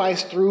risen with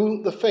Christ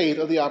through the faith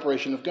of the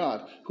operation of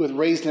God, who hath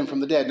raised him from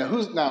the dead.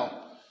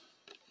 Now,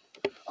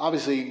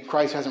 obviously,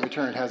 Christ hasn't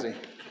returned, has he?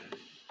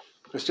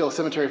 There's still a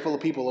cemetery full of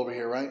people over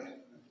here, right?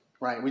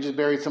 Right. We just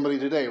buried somebody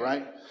today,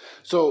 right?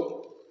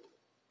 So,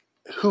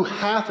 who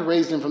hath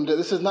raised him from the dead?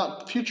 This is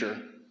not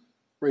future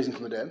raising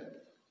from the dead.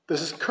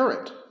 This is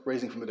current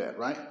raising from the dead,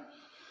 right?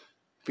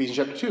 Ephesians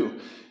chapter 2,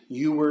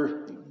 you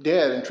were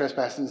dead in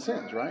trespasses and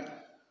sins, right?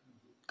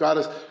 God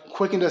has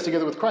quickened us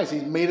together with Christ.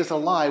 He's made us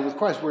alive with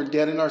Christ. We're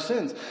dead in our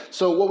sins.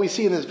 So what we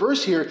see in this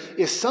verse here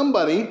is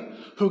somebody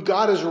who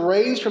God has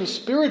raised from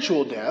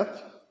spiritual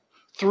death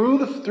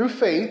through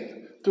faith,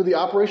 through the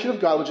operation of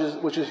God,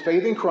 which is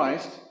faith in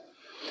Christ.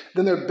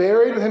 Then they're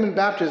buried with him in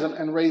baptism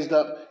and raised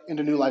up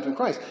into new life in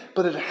Christ.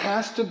 But it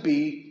has to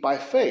be by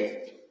faith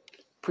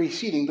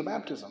preceding the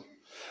baptism.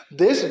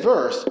 This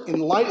verse,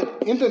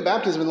 infant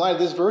baptism in light of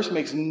this verse,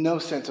 makes no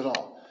sense at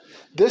all.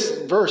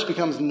 This verse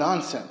becomes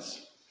nonsense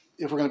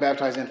if we're going to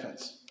baptize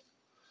infants.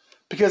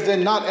 Because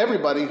then not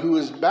everybody who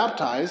is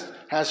baptized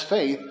has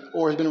faith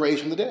or has been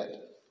raised from the dead.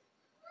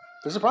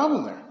 There's a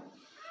problem there.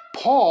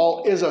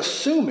 Paul is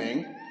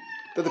assuming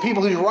that the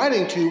people he's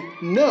writing to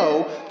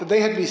know that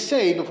they had to be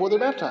saved before they're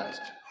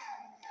baptized.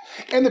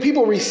 And the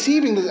people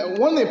receiving this,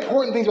 one of the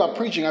important things about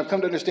preaching I've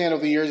come to understand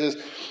over the years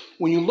is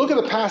when you look at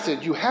the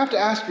passage, you have to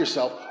ask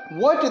yourself,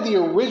 what did the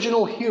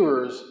original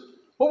hearers,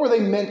 what were they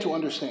meant to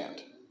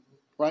understand?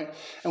 Right?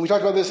 And we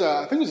talked about this,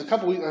 I think it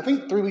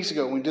was 3 weeks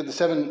ago when we did the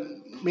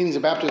 7 meanings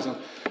of baptism.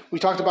 We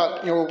talked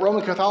about,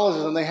 Roman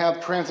Catholicism, they have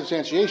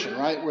transubstantiation,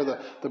 right? Where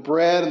the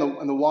bread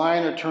and the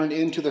wine are turned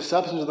into the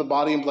substance of the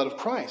body and blood of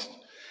Christ.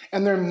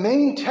 And their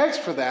main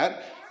text for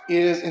that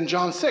is in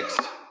John 6.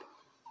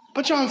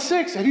 But John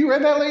 6, have you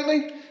read that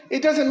lately?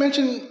 It doesn't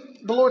mention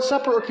the Lord's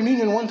Supper or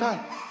communion one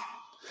time.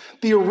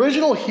 The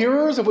original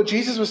hearers of what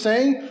Jesus was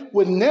saying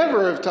would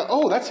never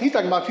have he's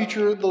talking about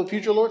the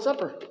future Lord's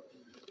Supper.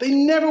 They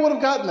never would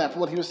have gotten that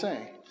from what he was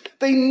saying.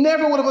 They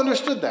never would have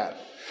understood that.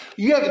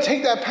 You have to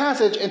take that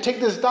passage and take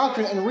this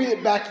doctrine and read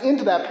it back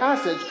into that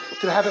passage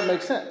to have it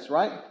make sense,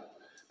 right?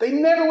 They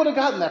never would have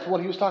gotten that from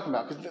what he was talking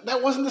about because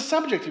that wasn't the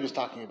subject he was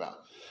talking about.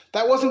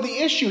 That wasn't the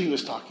issue he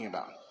was talking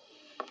about.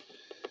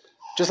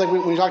 Just like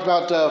when we talked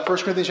about 1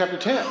 Corinthians chapter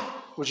 10,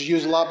 which is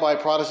used a lot by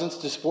Protestants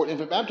to support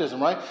infant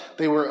baptism, right?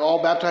 They were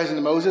all baptized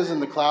into Moses in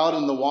the cloud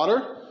and the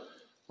water,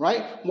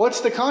 right?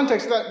 What's the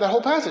context of that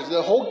whole passage?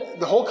 The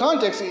whole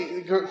context,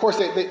 of course,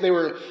 they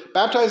were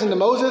baptized into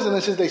Moses, and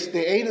this is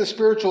they ate of the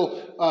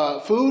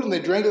spiritual food and they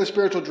drank of the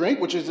spiritual drink,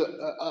 which is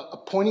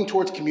pointing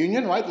towards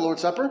communion, right? The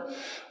Lord's Supper.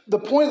 The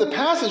point of the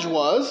passage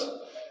was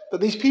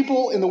that these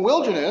people in the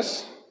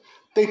wilderness,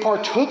 they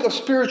partook of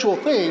spiritual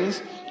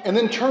things and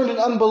then turned in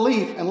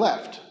unbelief and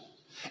left.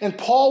 And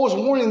Paul was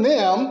warning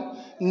them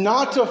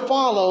not to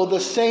follow the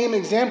same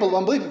example of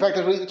unbelief. In fact,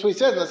 that's what he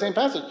says in that same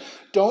passage.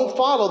 Don't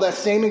follow that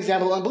same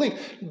example of unbelief.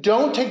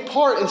 Don't take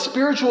part in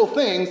spiritual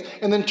things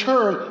and then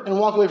turn and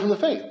walk away from the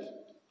faith.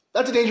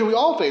 That's a danger we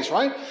all face,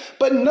 right?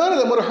 But none of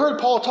them would have heard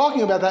Paul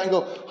talking about that and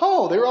go,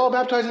 oh, they were all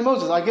baptized in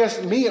Moses. I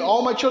guess me and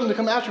all my children to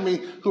come after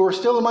me who are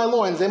still in my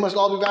loins, they must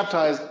all be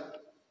baptized.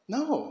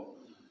 No,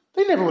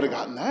 they never would have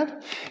gotten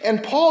that.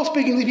 And Paul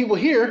speaking to these people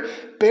here,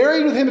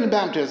 buried with him in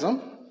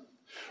baptism,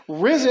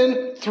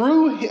 risen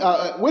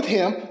with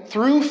him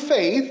through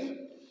faith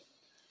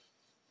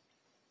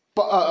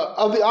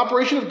of the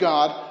operation of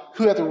God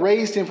who hath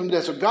raised him from the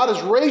dead. So God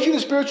has raised you to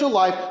spiritual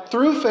life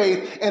through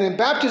faith, and in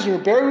baptism you're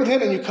buried with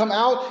him and you come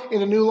out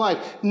into new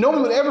life.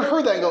 Nobody would ever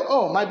heard that and go,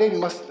 oh, my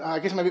baby I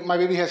guess my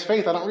baby has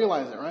faith. I don't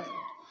realize it, right?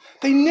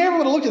 They never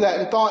would have looked at that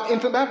and thought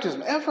infant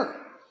baptism, ever.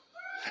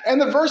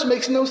 And the verse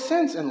makes no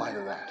sense in light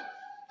of that.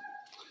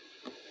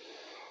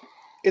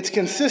 It's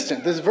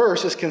consistent. This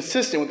verse is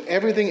consistent with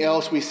everything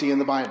else we see in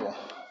the Bible.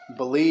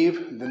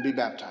 Believe, then be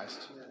baptized.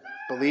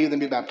 Believe, then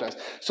be baptized.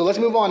 So let's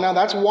move on now.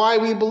 That's why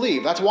we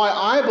believe. That's why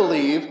I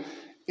believe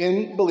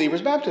in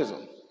believers'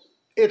 baptism.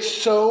 It's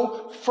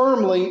so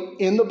firmly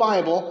in the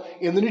Bible,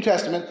 in the New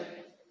Testament.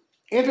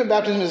 Infant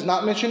baptism is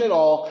not mentioned at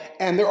all.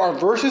 And there are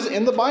verses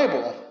in the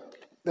Bible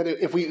that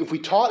if we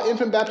taught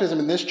infant baptism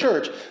in this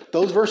church,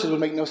 those verses would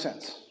make no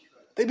sense.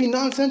 They'd be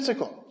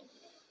nonsensical.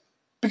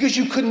 Because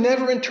you could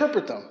never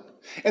interpret them.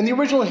 And the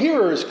original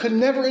hearers could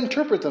never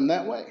interpret them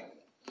that way.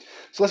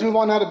 So let's move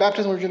on now to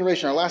baptism and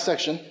regeneration, our last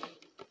section.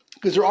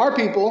 Because there are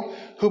people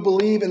who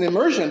believe in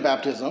immersion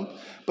baptism,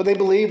 but they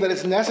believe that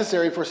it's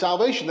necessary for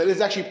salvation, that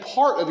it's actually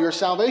part of your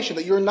salvation,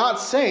 that you're not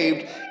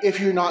saved if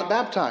you're not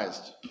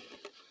baptized.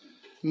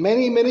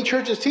 Many, many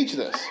churches teach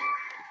this.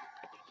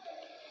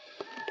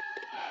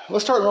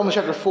 Let's start in Romans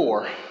chapter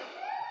 4.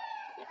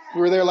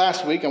 We were there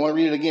last week. I want to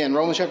read it again.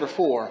 Romans chapter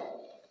 4.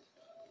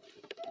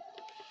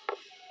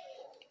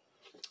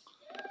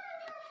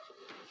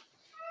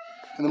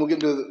 And then we'll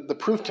get into the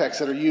proof texts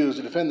that are used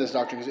to defend this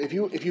doctrine. Because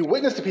if you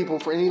witness to people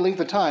for any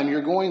length of time,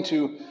 you're going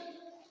to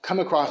come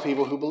across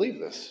people who believe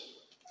this.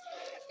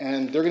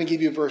 And they're going to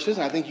give you verses,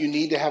 and I think you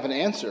need to have an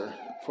answer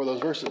for those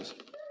verses.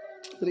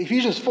 But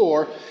Ephesians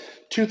 4,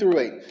 2 through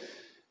 8.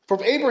 For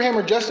if Abraham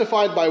were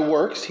justified by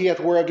works, he hath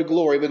whereof to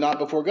glory, but not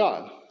before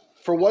God.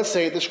 For what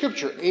saith the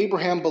Scripture?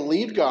 Abraham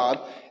believed God,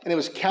 and it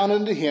was counted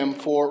unto him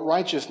for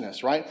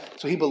righteousness, right?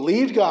 So he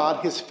believed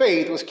God, his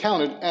faith was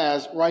counted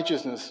as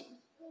righteousness.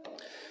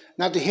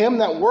 Now to him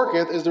that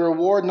worketh is the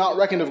reward not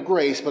reckoned of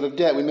grace, but of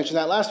debt. We mentioned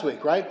that last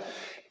week, right?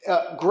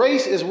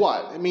 Grace is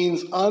what? It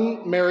means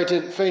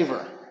unmerited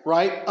favor,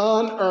 right?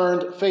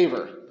 Unearned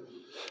favor.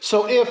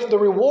 So if the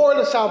reward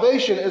of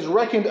salvation is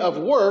reckoned of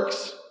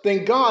works,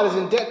 then God is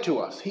in debt to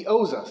us. He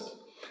owes us.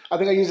 I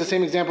think I used the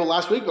same example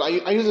last week, but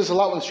I use this a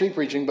lot when street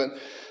preaching. But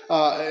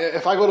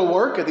if I go to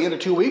work at the end of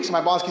 2 weeks,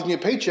 my boss gives me a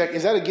paycheck,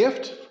 is that a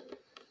gift?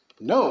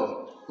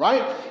 No,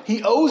 right?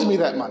 He owes me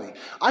that money.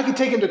 I can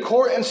take him to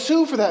court and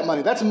sue for that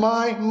money. That's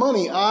my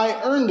money.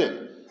 I earned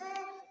it.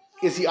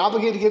 Is he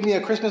obligated to give me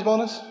a Christmas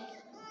bonus?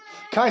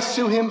 Can I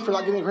sue him for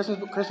not giving me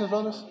a Christmas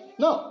bonus?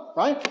 No,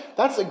 right?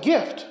 That's a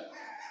gift,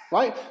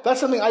 right? That's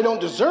something I don't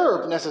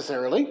deserve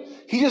necessarily.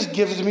 He just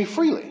gives it to me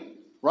freely,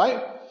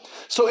 right?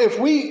 So if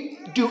we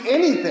do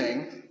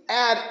anything,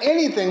 add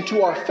anything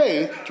to our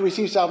faith to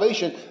receive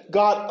salvation,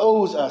 God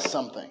owes us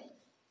something.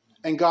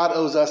 And God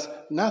owes us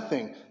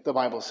nothing, the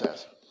Bible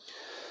says.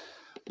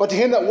 But to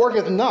him that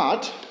worketh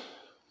not,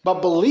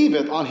 but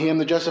believeth on him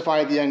that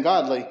justifieth the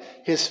ungodly,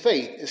 his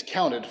faith is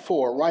counted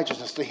for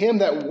righteousness. To him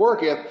that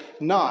worketh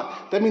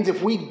not. That means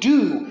if we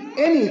do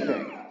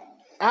anything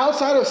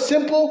outside of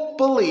simple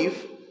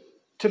belief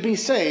to be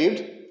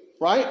saved,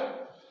 right,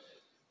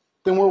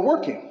 then we're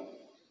working.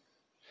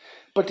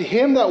 But to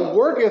him that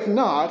worketh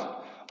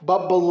not,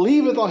 but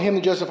believeth on him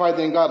that justifieth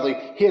the ungodly,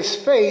 his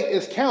faith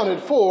is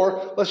counted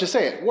for, let's just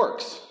say it,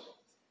 works,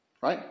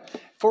 right?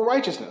 For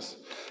righteousness.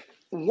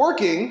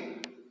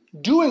 Working,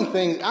 doing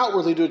things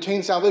outwardly to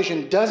attain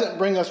salvation doesn't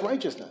bring us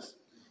righteousness.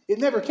 It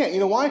never can. You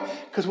know why?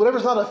 Because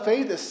whatever's not of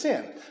faith is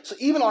sin. So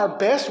even our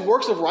best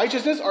works of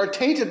righteousness are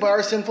tainted by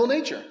our sinful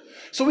nature.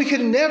 So we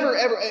could never,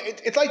 ever,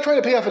 it's like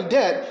trying to pay off a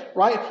debt,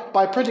 right,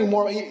 by printing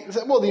more.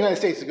 Well, the United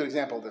States is a good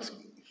example of this,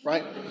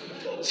 right?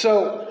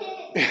 So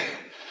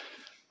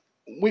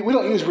we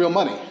don't use real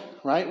money,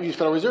 right? We use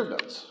Federal Reserve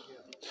notes.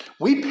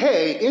 We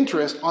pay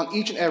interest on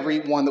each and every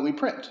one that we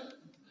print.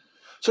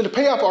 So to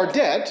pay off our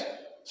debt,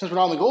 since we're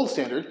not on the gold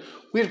standard,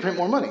 we have to print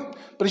more money.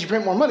 But as you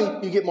print more money,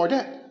 you get more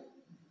debt.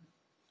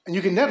 And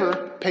you can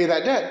never pay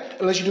that debt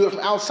unless you do it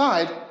from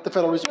outside the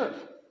Federal Reserve.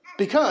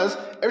 Because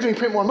every time you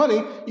print more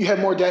money, you have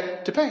more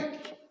debt to pay.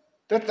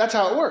 That's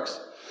how it works.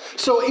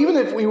 So even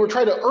if we were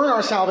trying to earn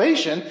our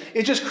salvation,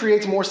 it just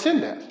creates more sin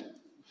debt.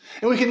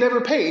 And we can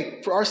never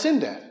pay for our sin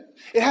debt.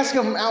 It has to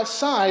come from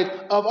outside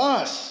of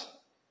us.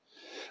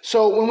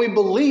 So when we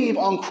believe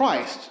on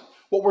Christ,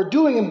 what we're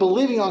doing in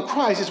believing on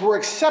Christ is we're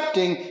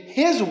accepting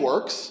his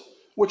works,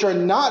 which are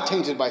not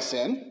tainted by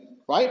sin,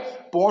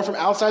 right? Born from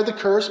outside the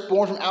curse,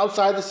 born from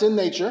outside the sin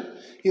nature.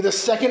 He's the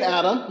second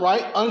Adam,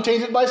 right?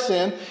 Untainted by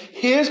sin.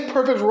 His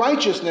perfect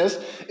righteousness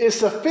is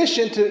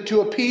sufficient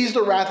to appease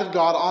the wrath of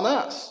God on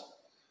us.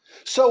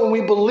 So when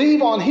we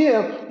believe on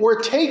him,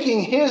 we're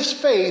taking his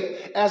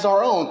faith as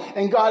our own.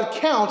 And God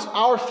counts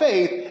our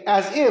faith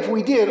as if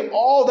we did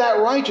all that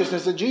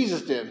righteousness that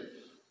Jesus did,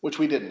 which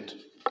we didn't.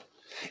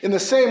 In the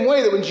same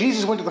way that when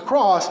Jesus went to the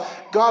cross,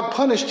 God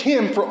punished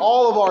him for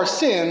all of our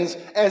sins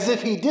as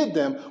if he did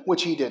them,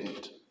 which he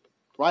didn't.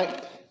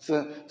 Right? It's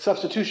a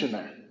substitution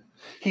there.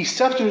 He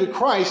substituted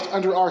Christ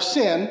under our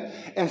sin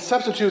and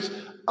substitutes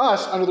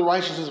us under the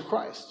righteousness of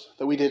Christ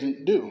that we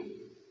didn't do.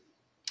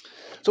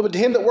 So, but to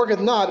him that worketh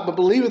not, but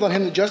believeth on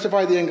him that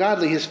justifieth the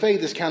ungodly, his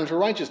faith is counted for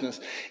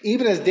righteousness.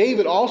 Even as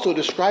David also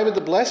describeth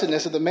the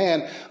blessedness of the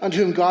man unto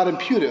whom God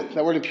imputeth.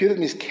 That word imputeth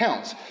means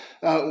counts.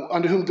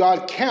 Unto whom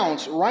God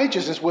counts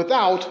righteousness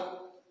without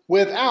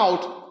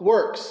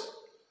works.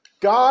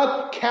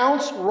 God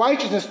counts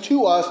righteousness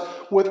to us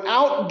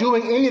without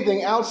doing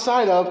anything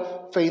outside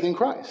of faith in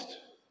Christ.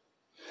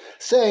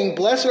 Saying,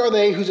 blessed are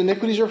they whose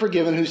iniquities are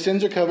forgiven, whose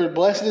sins are covered.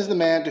 Blessed is the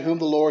man to whom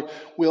the Lord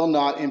will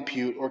not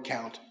impute or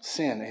count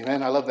sin.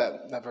 Amen. I love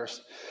that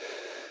verse.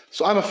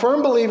 So I'm a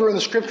firm believer in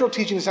the scriptural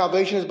teaching that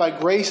salvation is by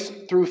grace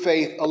through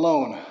faith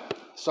alone.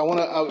 So I want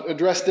to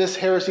address this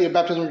heresy of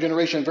baptism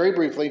regeneration very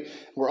briefly.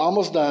 We're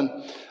almost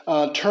done.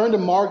 Turn to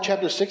Mark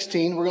chapter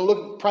 16. We're going to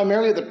look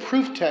primarily at the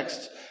proof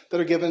texts that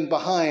are given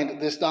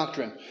behind this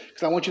doctrine,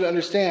 because I want you to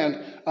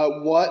understand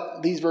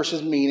what these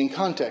verses mean in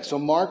context. So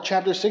Mark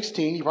chapter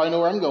 16, you probably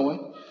know where I'm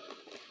going.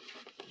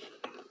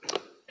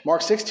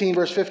 Mark 16,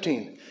 verse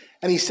 15.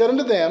 And he said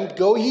unto them,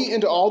 go ye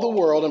into all the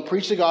world and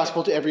preach the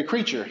gospel to every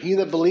creature. He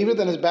that believeth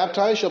and is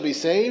baptized shall be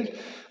saved,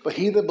 but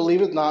he that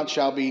believeth not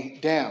shall be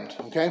damned.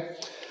 Okay?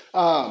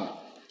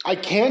 I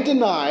can't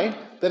deny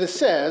that it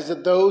says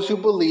that those who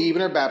believe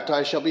and are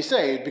baptized shall be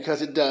saved,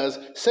 because it does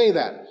say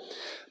that.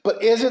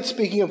 But is it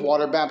speaking of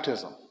water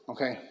baptism?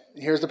 Okay,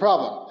 here's the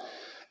problem.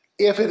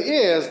 If it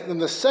is, then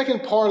the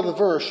second part of the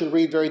verse should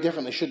read very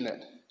differently, shouldn't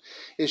it?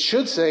 It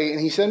should say,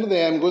 and he said unto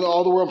them, go into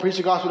all the world and preach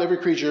the gospel to every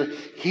creature.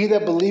 He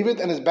that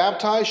believeth and is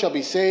baptized shall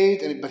be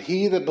saved, but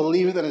he that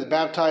believeth and is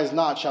baptized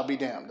not shall be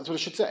damned. That's what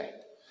it should say.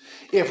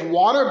 If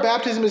water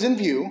baptism is in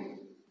view,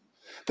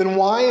 then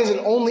why is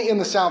it only in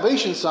the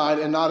salvation side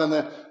and not in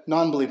the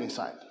non-believing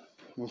side?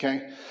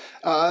 Okay?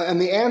 And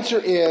the answer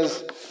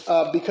is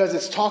because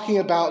it's talking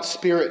about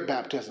Spirit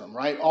baptism,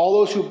 right? All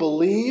those who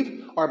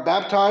believe are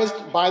baptized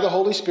by the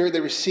Holy Spirit.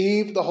 They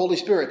receive the Holy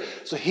Spirit.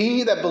 So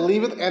he that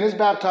believeth and is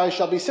baptized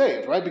shall be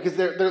saved, right? Because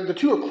the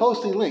two are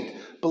closely linked,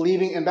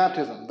 believing and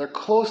baptism. They're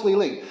closely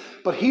linked.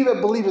 But he that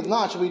believeth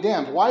not shall be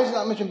damned. Why is it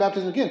not mentioned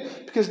baptism again?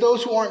 Because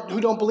those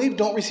who don't believe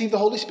don't receive the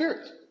Holy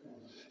Spirit.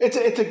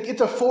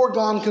 It's a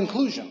foregone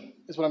conclusion,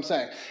 is what I'm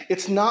saying.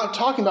 It's not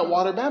talking about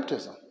water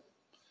baptism.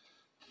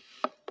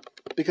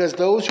 Because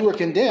those who are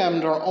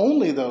condemned are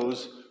only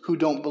those who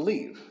don't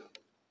believe.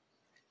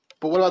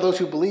 But what about those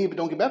who believe but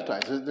don't get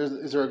baptized?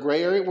 Is there a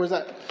gray area? Where's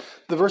that?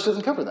 The verse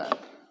doesn't cover that,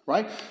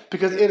 right?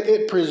 Because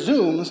it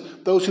presumes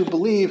those who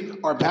believe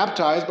are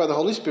baptized by the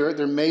Holy Spirit.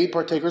 They're made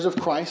partakers of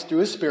Christ through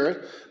his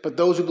Spirit. But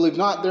those who believe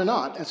not, they're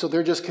not. And so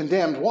they're just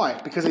condemned. Why?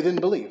 Because they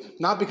didn't believe.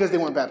 Not because they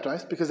weren't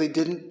baptized, because they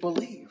didn't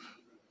believe.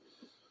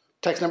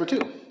 Text number 2,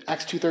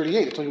 Acts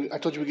 2:38. I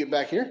told you we'd get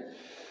back here.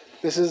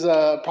 This is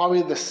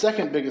probably the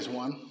second biggest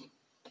one.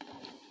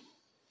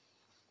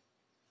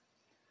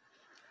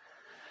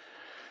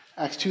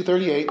 Acts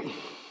 2:38.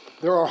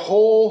 There are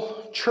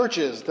whole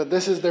churches that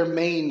this is their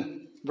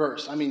main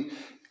verse. I mean,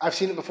 I've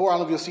seen it before. I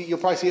don't know if you'll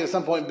probably see it at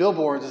some point in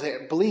billboards that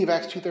say, believe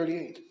Acts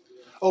 2:38.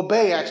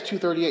 Obey Acts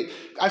 2:38.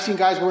 I've seen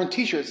guys wearing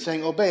t-shirts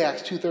saying, obey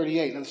Acts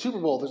 2:38. And the Super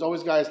Bowl, there's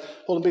always guys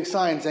holding big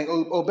signs saying,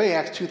 obey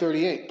Acts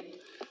 2:38.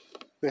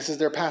 This is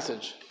their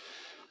passage.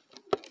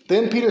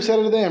 Then Peter said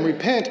unto them,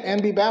 repent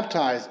and be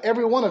baptized,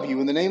 every one of you,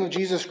 in the name of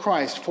Jesus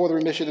Christ, for the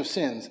remission of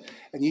sins,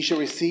 and ye shall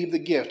receive the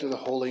gift of the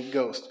Holy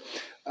Ghost.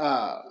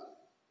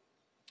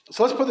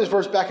 So let's put this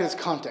verse back in its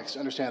context to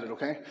understand it,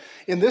 okay?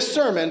 In this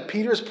sermon,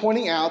 Peter is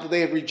pointing out that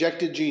they had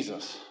rejected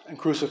Jesus and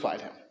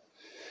crucified him.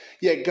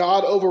 Yet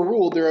God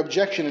overruled their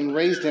objection and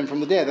raised him from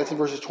the dead. That's in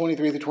verses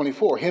 23 through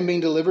 24. Him being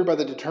delivered by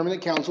the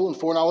determinate counsel and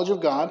foreknowledge of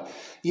God,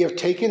 ye have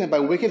taken and by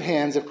wicked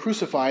hands have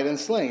crucified and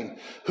slain,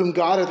 whom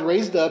God hath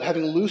raised up,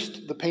 having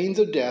loosed the pains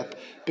of death,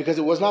 because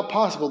it was not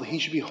possible that he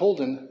should be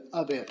holden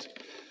of it.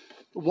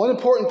 One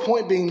important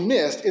point being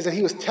missed is that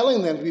he was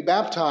telling them to be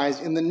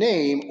baptized in the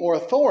name or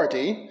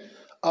authority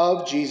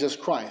of Jesus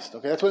Christ.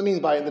 Okay, that's what it means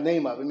by the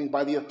name of. It means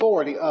by the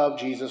authority of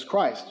Jesus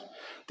Christ.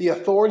 The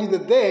authority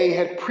that they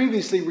had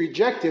previously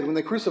rejected when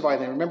they crucified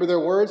him. Remember their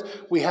words?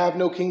 We have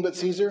no king but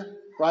Caesar,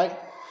 right?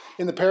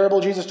 In the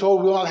parable, Jesus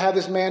told, we will not have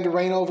this man to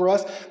reign over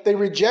us. They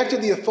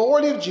rejected the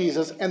authority of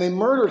Jesus and they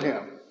murdered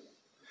him.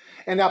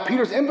 And now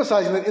Peter's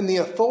emphasizing that in the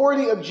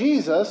authority of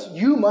Jesus,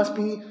 you must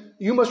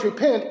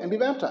repent and be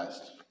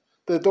baptized.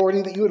 The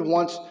authority that you had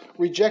once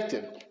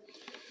rejected.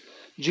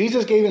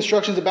 Jesus gave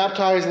instructions to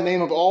baptize in the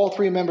name of all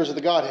three members of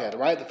the Godhead,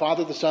 right? The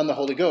Father, the Son, the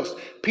Holy Ghost.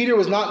 Peter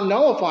was not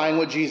nullifying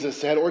what Jesus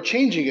said or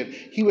changing it.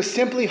 He was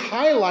simply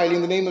highlighting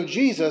the name of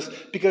Jesus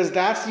because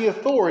that's the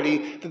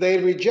authority that they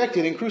had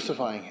rejected in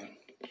crucifying him.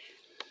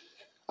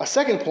 A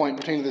second point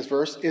pertaining to this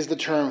verse is the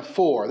term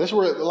for. This is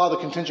where a lot of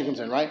the contention comes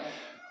in, right?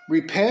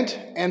 Repent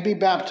and be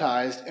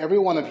baptized, every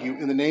one of you,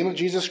 in the name of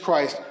Jesus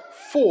Christ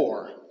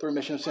for the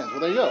remission of sins. Well,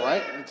 there you go,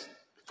 right?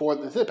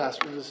 That's it,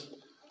 Pastor. Just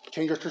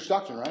change our church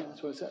doctrine, right?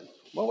 That's what it said.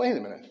 Well, wait a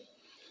minute.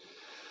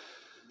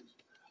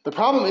 The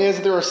problem is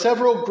there are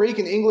several Greek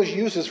and English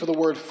uses for the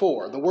word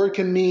for. The word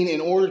can mean in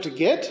order to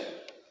get,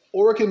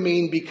 or it can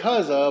mean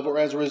because of, or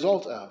as a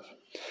result of.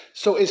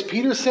 So is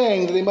Peter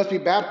saying that they must be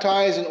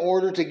baptized in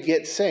order to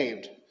get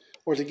saved,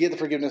 or to get the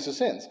forgiveness of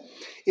sins?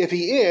 If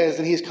he is,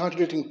 then he is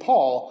contradicting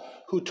Paul,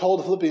 who told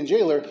the Philippian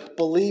jailer,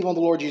 believe on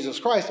the Lord Jesus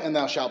Christ and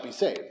thou shalt be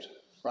saved,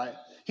 right?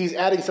 He's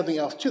adding something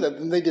else to that,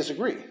 and they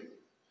disagree.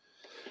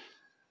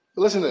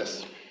 But listen to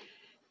this.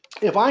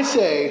 If I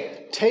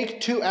say,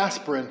 take 2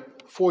 aspirin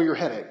for your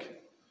headache,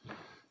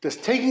 does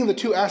taking the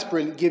 2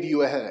 aspirin give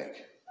you a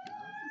headache?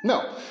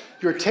 No.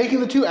 You're taking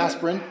the 2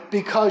 aspirin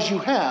because you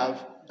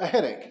have a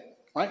headache,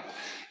 right?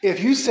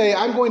 If you say,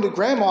 I'm going to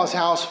grandma's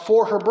house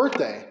for her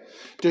birthday,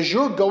 does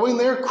your going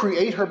there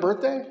create her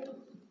birthday?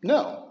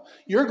 No.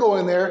 You're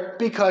going there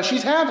because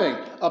she's having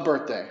a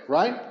birthday,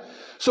 right?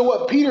 So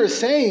what Peter is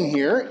saying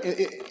here,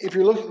 if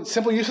you're looking at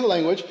simple use of the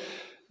language,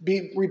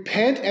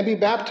 repent and be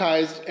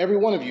baptized, every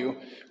one of you,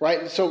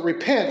 right? So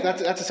repent,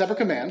 that's a separate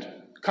command,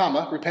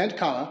 comma, repent,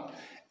 comma,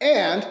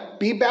 and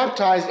be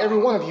baptized, every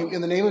one of you,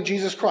 in the name of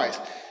Jesus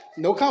Christ.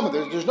 No comma,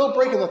 there's no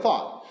break in the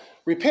thought.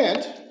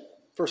 Repent,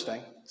 first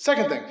thing.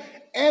 Second thing,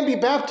 and be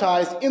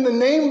baptized in the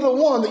name of the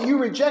one that you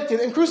rejected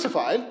and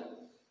crucified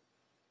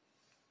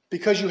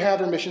because you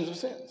have remissions of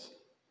sins.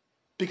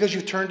 Because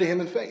you've turned to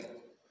him in faith.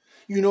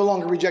 You no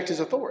longer reject his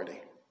authority.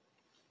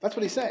 That's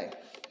what he's saying.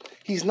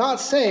 He's not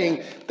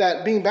saying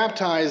that being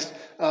baptized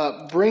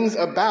brings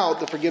about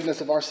the forgiveness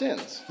of our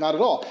sins. Not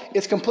at all.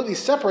 It's completely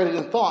separated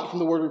in thought from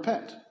the word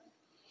repent.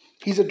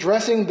 He's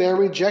addressing their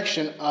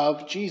rejection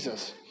of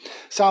Jesus.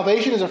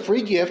 Salvation is a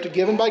free gift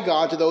given by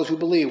God to those who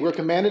believe. We're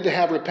commanded to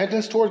have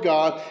repentance toward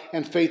God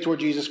and faith toward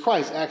Jesus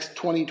Christ, Acts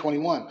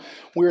 20:21.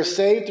 We are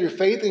saved through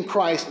faith in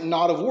Christ,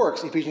 not of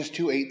works, Ephesians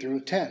 2:8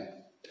 through 10.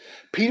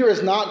 Peter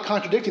is not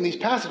contradicting these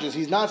passages.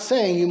 He's not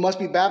saying you must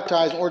be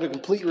baptized in order to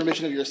complete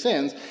remission of your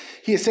sins.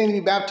 He is saying to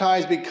be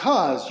baptized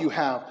because you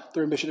have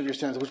the remission of your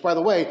sins, which, by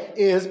the way,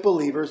 is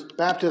believers'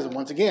 baptism.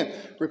 Once again,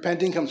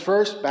 repenting comes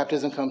first,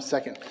 baptism comes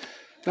second.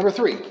 Number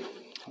 3,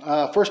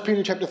 1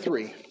 Peter chapter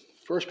 3.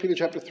 1 Peter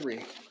chapter 3.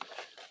 I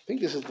think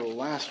this is the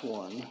last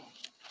one,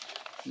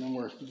 and then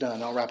we're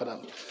done. I'll wrap it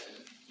up.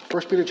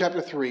 1 Peter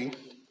chapter 3,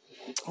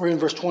 we're in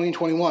verse 20 and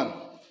 21.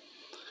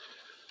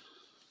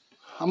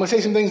 I'm going to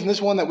say some things in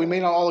this one that we may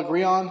not all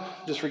agree on.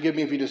 Just forgive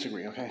me if you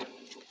disagree, okay?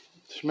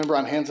 Just remember,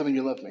 I'm handsome and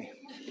you love me.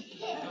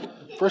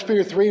 1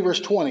 Peter 3, verse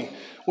 20.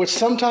 Which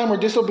sometime were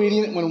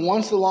disobedient when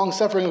once the long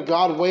suffering of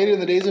God waited in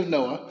the days of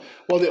Noah,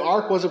 while the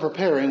ark was a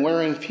preparing,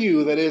 wherein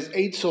few, that is,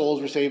 8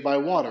 souls, were saved by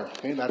water.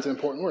 Okay, that's an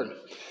important word.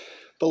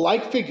 The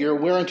like figure,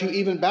 whereunto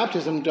even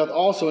baptism doth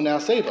also now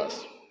save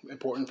us.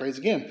 Important phrase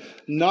again.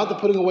 Not the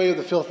putting away of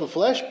the filth of the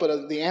flesh,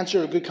 but the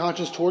answer of good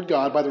conscience toward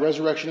God by the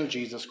resurrection of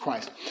Jesus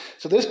Christ.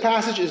 So this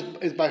passage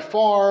is by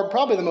far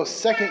probably the most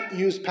second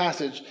used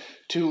passage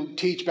to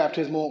teach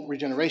baptismal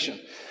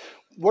regeneration.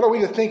 What are we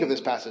to think of this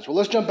passage? Well,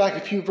 let's jump back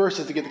a few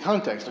verses to get the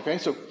context, okay?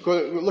 So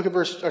look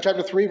at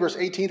chapter 3, verse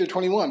 18 to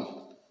 21.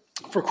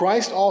 For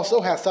Christ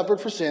also hath suffered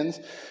for sins,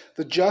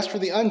 the just for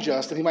the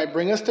unjust, that he might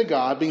bring us to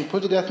God, being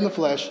put to death in the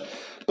flesh,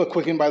 but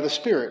quickened by the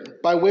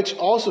Spirit, by which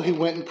also he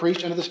went and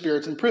preached unto the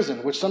spirits in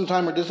prison, which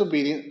sometime were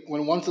disobedient,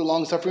 when once the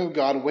long suffering of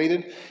God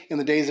waited in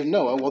the days of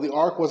Noah, while the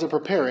ark was a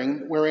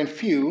preparing, wherein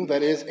few,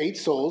 that is, 8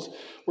 souls,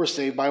 were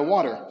saved by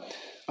water.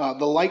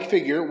 The like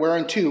figure,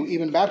 whereunto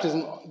even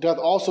baptism doth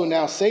also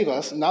now save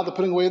us, not the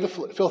putting away of the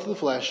filth of the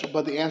flesh,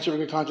 but the answer of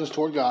good conscience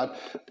toward God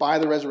by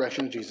the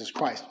resurrection of Jesus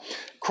Christ.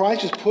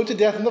 Christ is put to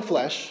death in the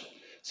flesh,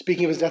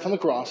 speaking of his death on the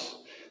cross.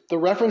 The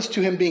reference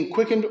to him being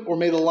quickened or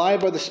made alive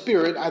by the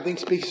Spirit, I think,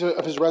 speaks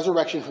of his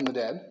resurrection from the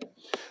dead.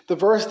 The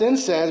verse then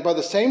says, by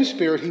the same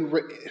Spirit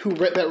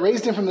that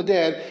raised him from the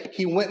dead,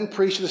 he went and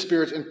preached to the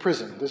spirits in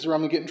prison. This is where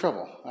I'm going to get in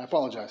trouble. I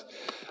apologize.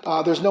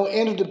 There's no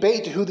end of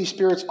debate to who these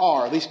spirits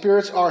are. These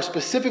spirits are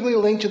specifically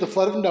linked to the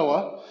flood of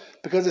Noah,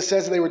 because it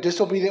says that they were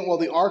disobedient while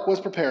the ark was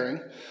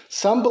preparing.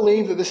 Some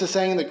believe that this is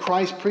saying that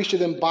Christ preached to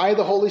them by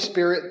the Holy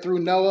Spirit through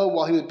Noah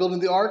while he was building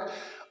the ark.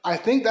 I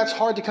think that's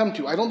hard to come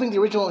to. I don't think the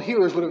original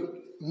hearers would have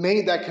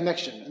made that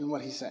connection in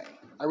what he's saying.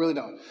 I really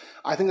don't.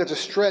 I think that's a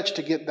stretch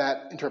to get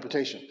that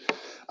interpretation.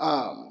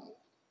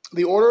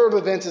 The order of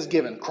events is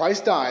given.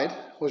 Christ died,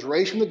 was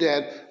raised from the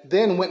dead,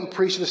 then went and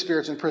preached to the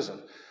spirits in prison.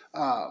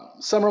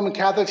 Some Roman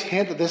Catholics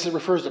hint that this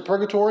refers to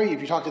purgatory. If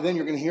you talk to them,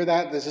 you're going to hear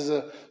that. This is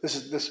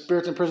the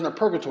spirits in prison are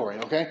purgatory,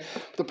 okay?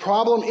 The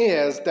problem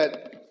is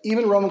that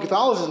even Roman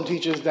Catholicism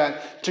teaches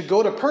that to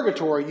go to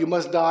purgatory, you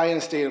must die in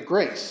a state of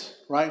grace,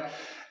 right?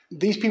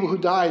 These people who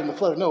died in the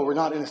flood of Noah were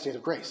not in a state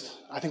of grace.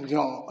 I think we can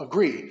all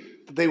agree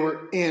that they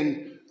were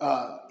in,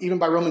 even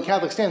by Roman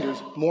Catholic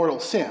standards, mortal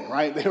sin,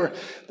 right?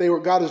 They were.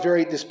 God was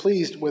very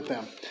displeased with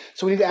them.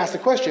 So we need to ask the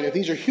question, if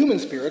these are human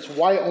spirits,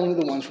 why only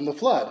the ones from the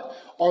flood?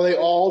 Are they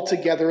all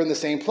together in the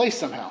same place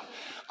somehow?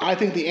 I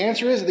think the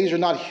answer is that these are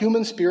not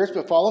human spirits,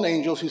 but fallen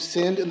angels who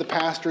sinned in the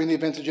past during the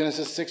events of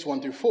Genesis 6, 1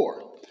 through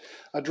 4.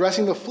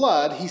 Addressing the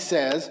flood, he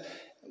says,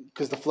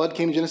 because the flood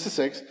came in Genesis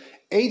 6,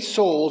 8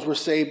 souls were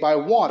saved by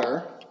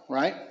water,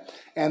 right?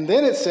 And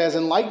then it says,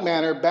 in like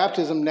manner,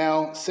 baptism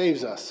now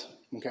saves us,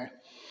 okay?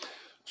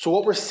 So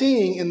what we're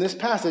seeing in this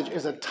passage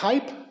is a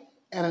type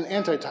and an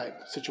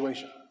antitype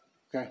situation,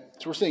 okay?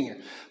 That's what we're seeing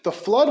here. The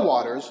flood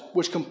waters,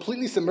 which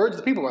completely submerged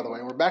the people, by the way,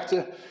 we're back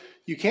to,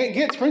 you can't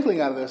get sprinkling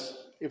out of this.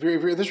 If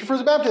this refers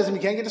to baptism,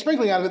 you can't get the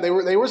sprinkling out of it.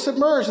 They were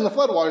submerged in the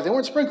flood waters. They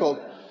weren't sprinkled,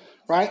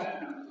 right?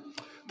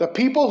 The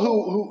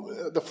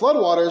people the flood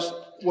waters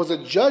was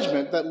a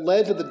judgment that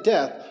led to the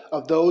death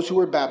of those who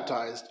were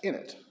baptized in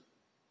it.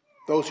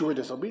 Those who were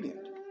disobedient.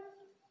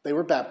 They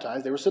were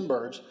baptized, they were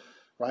submerged,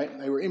 right?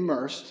 They were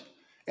immersed,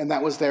 and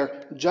that was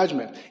their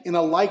judgment. In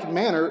a like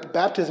manner,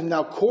 baptism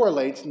now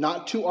correlates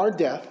not to our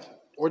death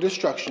or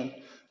destruction,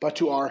 but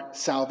to our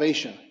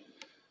salvation,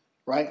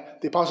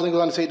 right? The Apostle goes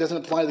on to say it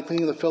doesn't apply to the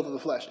cleaning of the filth of the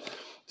flesh.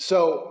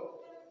 So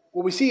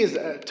what we see is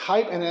a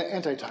type and an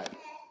antitype,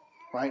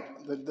 right?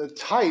 The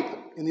type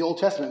in the Old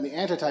Testament, and the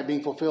antitype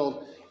being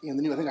fulfilled in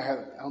the New. I don't think I have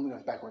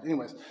it backwards.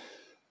 Anyways,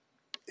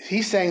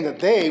 he's saying that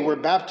they were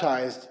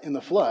baptized in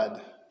the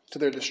flood to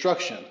their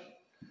destruction,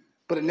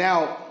 but it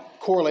now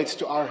correlates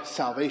to our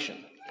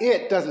salvation.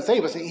 It doesn't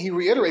save us. He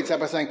reiterates that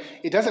by saying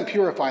it doesn't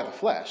purify the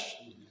flesh.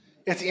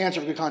 It's the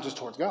answer of good conscience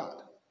towards God.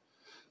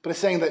 But it's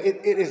saying that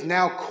it is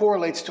now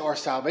correlates to our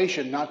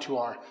salvation, not to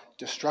our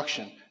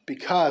destruction,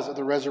 because of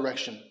the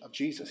resurrection of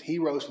Jesus. He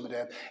rose from the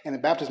dead, and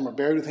in baptism we're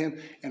buried with him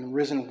and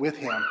risen with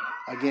him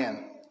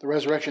again. The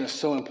resurrection is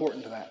so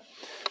important to that.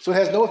 So it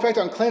has no effect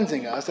on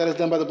cleansing us. That is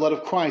done by the blood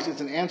of Christ.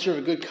 It's an answer of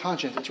a good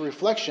conscience. It's a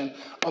reflection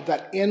of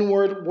that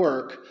inward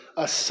work,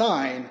 a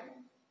sign,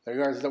 there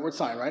you are, is that word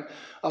sign, right?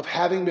 Of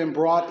having been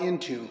brought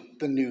into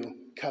the new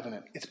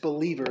covenant. It's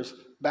believers'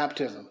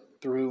 baptism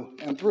through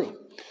and through.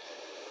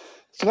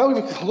 So now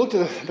we've looked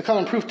at the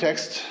common proof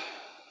text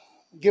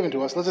given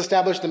to us. Let's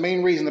establish the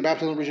main reason the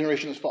baptism of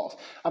regeneration is false.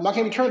 I'm not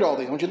going to turn to all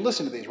these. I want you to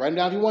listen to these. Write them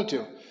down if you want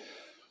to.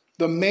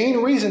 The main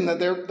reason that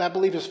that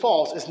belief is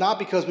false is not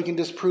because we can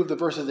disprove the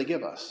verses they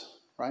give us,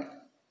 right?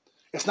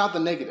 It's not the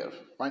negative,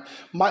 right?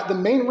 The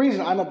main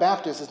reason I'm a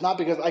Baptist is not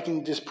because I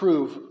can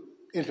disprove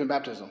infant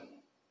baptism,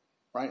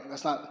 right?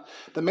 That's not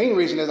the main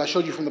reason. As I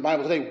showed you from the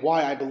Bible today,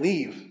 why I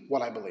believe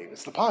what I believe.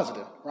 It's the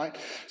positive, right?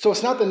 So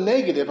it's not the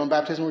negative on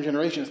baptism and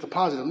regeneration. It's the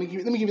positive. Let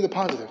me give you the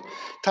positive.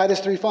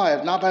 Titus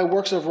 3:5. Not by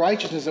works of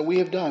righteousness that we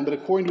have done, but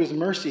according to his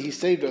mercy he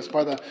saved us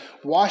by the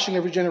washing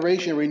of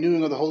regeneration and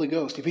renewing of the Holy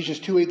Ghost. Ephesians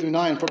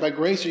 2:8-9. For by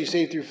grace are you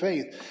saved through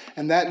faith,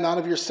 and that not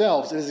of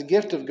yourselves. It is a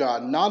gift of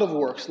God, not of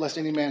works, lest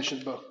any man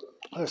should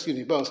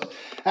boast.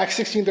 Acts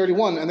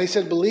 16:31. And they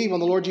said, believe on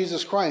the Lord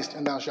Jesus Christ,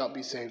 and thou shalt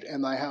be saved,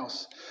 and thy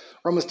house.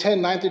 Romans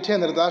 10:9-10,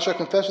 that if thou shalt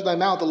confess with thy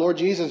mouth the Lord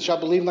Jesus, and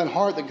shalt believe in thine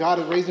heart that God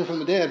hath raised him from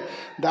the dead,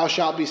 thou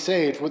shalt be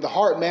saved. For with the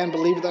heart man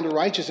believeth unto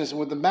righteousness, and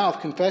with the mouth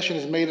confession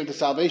is made unto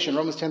salvation.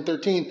 Romans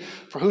 10:13,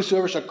 for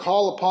whosoever shall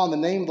call upon the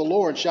name of the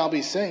Lord shall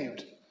be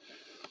saved.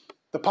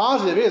 The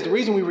positive is, the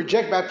reason we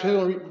reject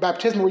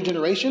baptismal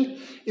regeneration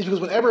is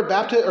because whenever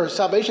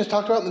salvation is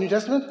talked about in the New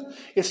Testament,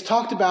 it's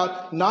talked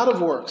about not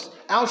of works,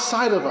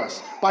 outside of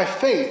us, by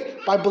faith,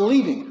 by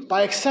believing,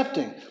 by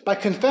accepting, by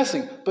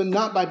confessing, but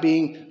not by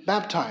being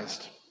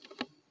baptized.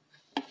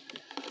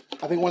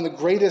 I think one of the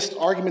greatest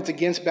arguments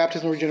against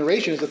baptismal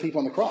regeneration is the thief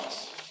on the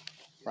cross,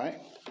 right?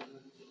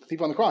 The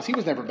thief on the cross, he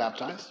was never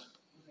baptized.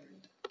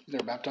 He was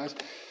never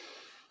baptized.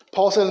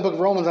 Paul said in the book of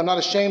Romans, I'm not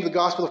ashamed of the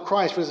gospel of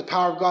Christ, for it is the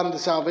power of God unto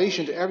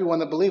salvation to everyone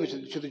that believes,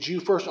 to the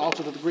Jew first,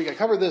 also to the Greek. I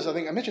covered this, I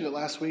think I mentioned it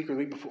last week or the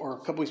week before, or a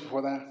couple weeks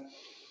before that.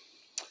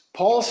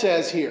 Paul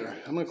says here,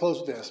 I'm going to close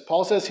with this.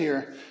 Paul says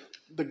here,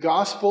 the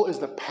gospel is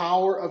the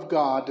power of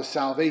God to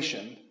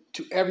salvation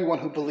to everyone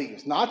who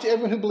believes. Not to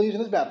everyone who believes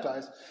and is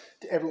baptized,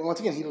 to everyone. Once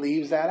again, he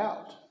leaves that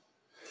out.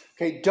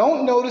 Okay,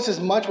 don't notice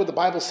as much what the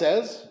Bible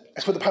says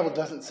as what the Bible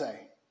doesn't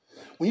say.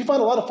 When you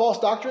find a lot of false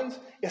doctrines,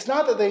 it's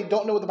not that they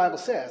don't know what the Bible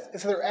says.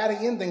 It's that they're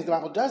adding in things the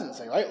Bible doesn't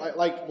say, right?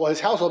 Like well, his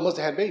household must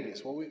have had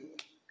babies. Well,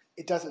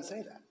 it doesn't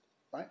say that,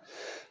 right?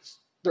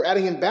 They're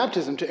adding in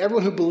baptism to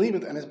everyone who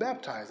believeth and is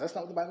baptized. That's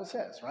not what the Bible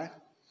says, right?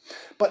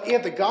 But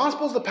if the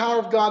gospel is the power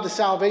of God to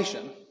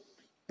salvation,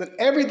 then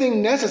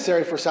everything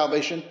necessary for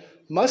salvation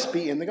must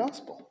be in the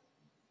gospel.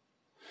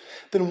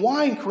 Then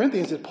why in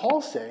Corinthians did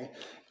Paul say,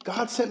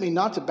 God sent me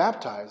not to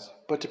baptize,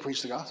 but to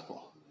preach the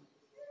gospel?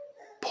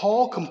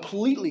 Paul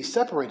completely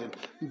separated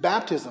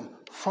baptism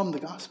from the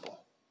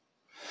gospel.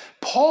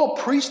 Paul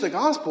preached the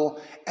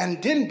gospel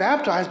and didn't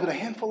baptize but a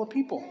handful of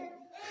people.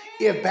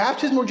 If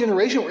baptism or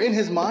regeneration were in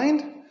his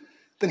mind,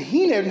 then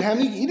he didn't have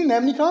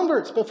any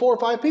converts but 4 or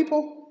 5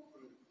 people.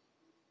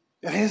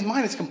 In his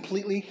mind, it's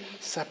completely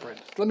separate.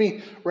 Let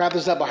me wrap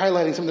this up by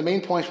highlighting some of the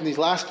main points from these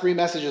last 3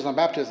 messages on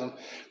baptism.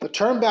 The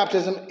term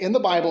baptism in the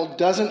Bible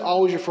doesn't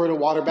always refer to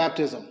water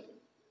baptism.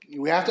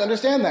 We have to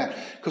understand that,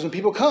 because when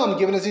people come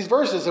giving us these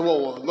verses, they say,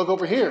 well, look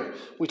over here.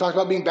 We talked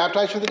about being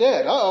baptized for the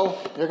dead. Uh-oh,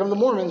 here come the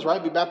Mormons,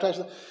 right? Be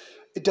baptized.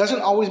 It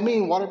doesn't always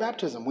mean water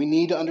baptism. We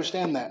need to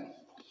understand that.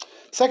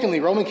 Secondly,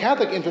 Roman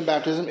Catholic infant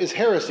baptism is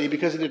heresy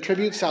because it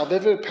attributes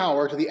salvific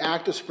power to the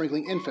act of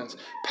sprinkling infants,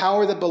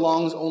 power that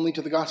belongs only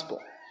to the gospel.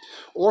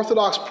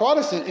 Orthodox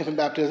Protestant infant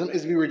baptism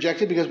is to be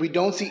rejected because we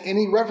don't see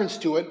any reference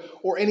to it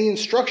or any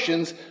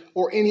instructions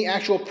or any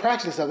actual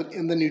practice of it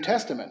in the New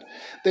Testament.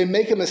 They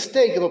make a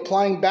mistake of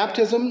applying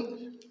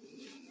baptism,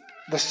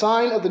 the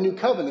sign of the new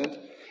covenant,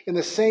 in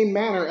the same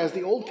manner as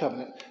the old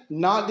covenant,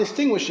 not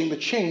distinguishing the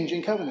change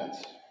in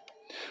covenants.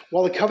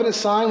 While the covenant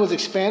sign was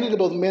expanded to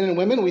both men and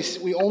women,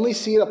 we only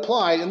see it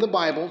applied in the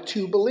Bible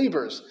to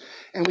believers.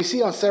 And we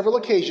see on several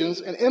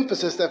occasions an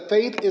emphasis that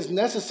faith is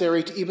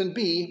necessary to even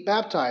be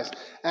baptized.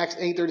 Acts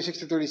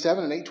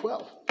 8:36-37 and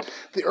 8:12.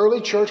 The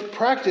early church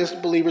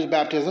practiced believers'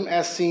 baptism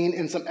as seen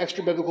in some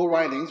extra biblical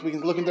writings. We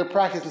can look in their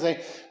practice and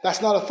say,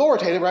 that's not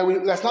authoritative,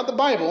 right? That's not the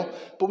Bible.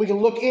 But we can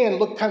look down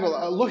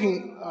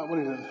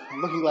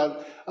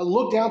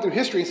through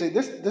history and say,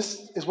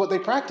 this is what they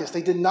practiced.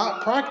 They did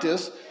not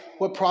practice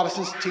what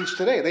Protestants teach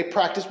today. They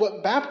practice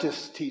what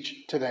Baptists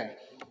teach today.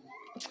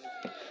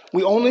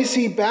 We only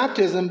see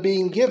baptism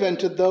being given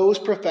to those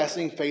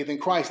professing faith in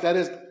Christ. That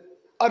is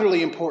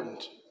utterly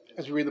important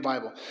as we read the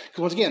Bible.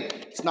 Because once again,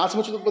 it's not so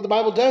much what the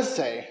Bible does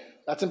say.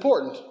 That's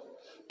important.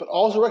 But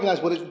also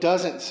recognize what it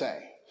doesn't say.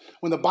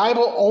 When the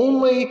Bible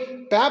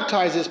only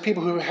baptizes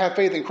people who have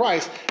faith in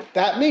Christ,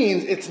 that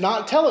means it's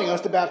not telling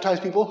us to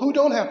baptize people who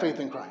don't have faith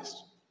in Christ.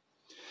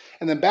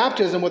 And then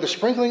baptism, whether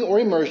sprinkling or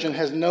immersion,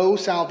 has no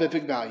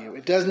salvific value.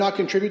 It does not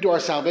contribute to our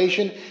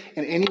salvation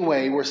in any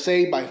way. We're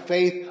saved by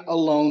faith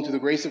alone through the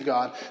grace of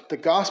God. The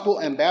gospel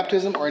and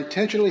baptism are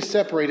intentionally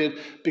separated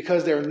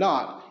because they're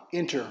not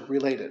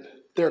interrelated.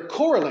 They're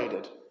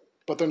correlated,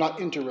 but they're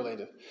not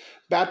interrelated.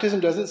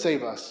 Baptism doesn't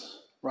save us,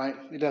 right?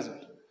 It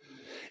doesn't.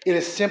 It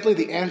is simply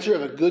the answer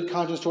of a good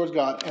conscience towards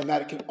God, and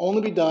that it can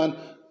only be done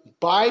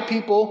by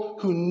people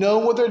who know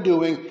what they're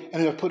doing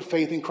and who have put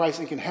faith in Christ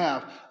and can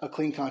have a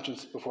clean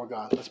conscience before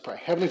God. Let's pray.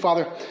 Heavenly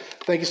Father,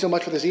 thank you so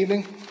much for this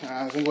evening.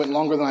 I think it went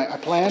longer than I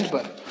planned,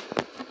 but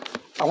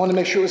I want to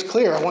make sure it was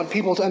clear. I want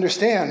people to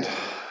understand.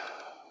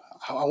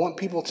 I want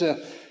people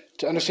to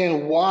to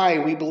understand why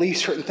we believe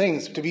certain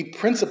things, to be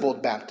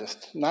principled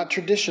Baptists, not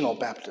traditional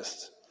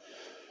Baptists.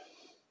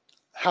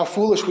 How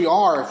foolish we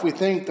are if we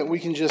think that we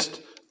can just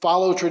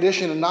follow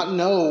tradition and not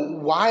know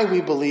why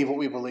we believe what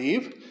we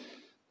believe.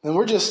 And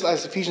we're just,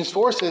 as Ephesians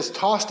 4 says,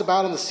 tossed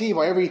about on the sea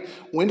by every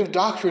wind of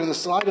doctrine and the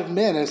slide of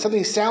men. And if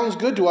something sounds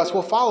good to us,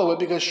 we'll follow it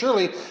because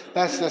surely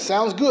that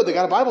sounds good. They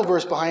got a Bible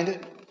verse behind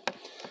it.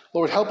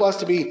 Lord, help us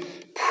to be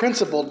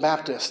principled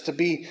Baptists, to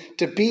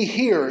be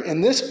here in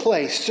this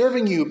place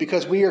serving you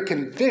because we are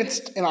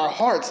convinced in our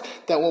hearts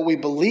that what we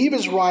believe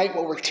is right,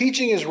 what we're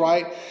teaching is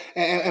right,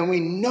 and we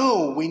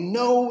know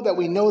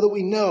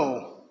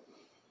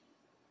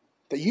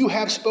that you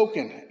have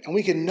spoken and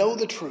we can know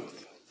the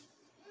truth.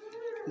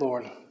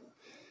 Lord,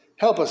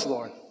 help us,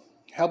 Lord.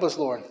 Help us,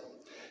 Lord,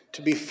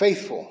 to be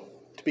faithful,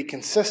 to be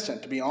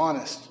consistent, to be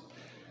honest,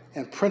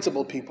 and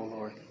principled people,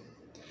 Lord.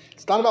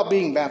 It's not about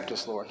being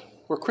Baptist, Lord.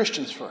 We're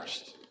Christians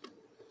first.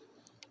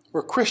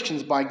 We're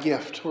Christians by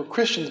gift. We're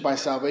Christians by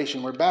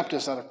salvation. We're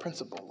Baptists out of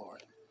principle,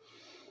 Lord.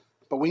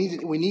 But we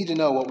need to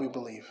know what we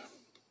believe.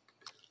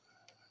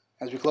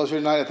 As we close here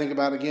tonight, I think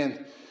about,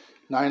 again,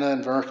 Nina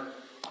and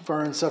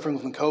Vern suffering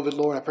from COVID,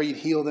 Lord. I pray you'd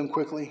heal them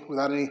quickly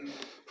without any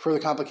further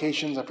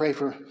complications. I pray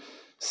for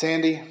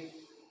Sandy,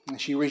 and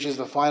she reaches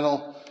the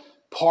final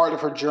part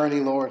of her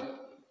journey, Lord.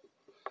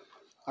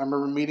 I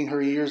remember meeting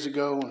her years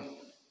ago, and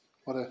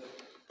what a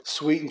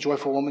sweet and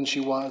joyful woman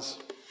she was.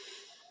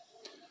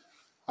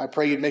 I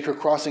pray you'd make her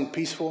crossing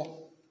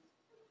peaceful.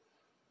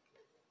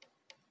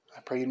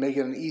 I pray you'd make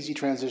it an easy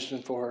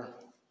transition for her.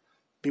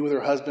 Be with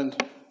her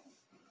husband.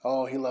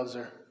 Oh, he loves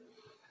her.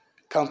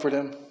 Comfort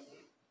him.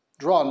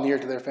 Draw near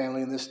to their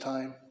family in this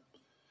time.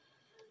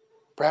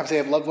 Perhaps they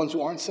have loved ones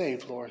who aren't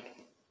saved, Lord.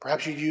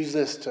 Perhaps you'd use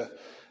this to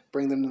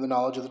bring them to the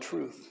knowledge of the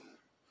truth.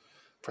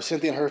 For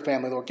Cynthia and her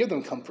family, Lord, give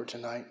them comfort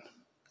tonight.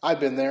 I've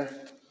been there.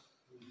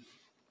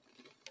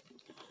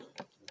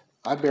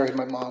 I buried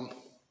my mom.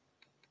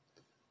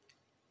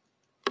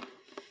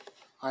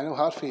 I know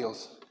how it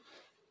feels.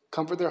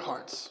 Comfort their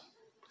hearts.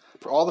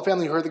 For all the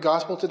family who heard the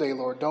gospel today,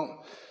 Lord,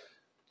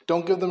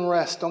 don't give them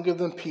rest. Don't give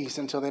them peace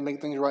until they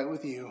make things right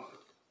with you.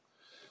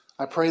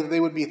 I pray that they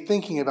would be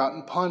thinking about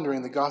and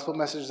pondering the gospel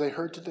message they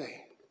heard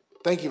today.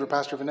 Thank you for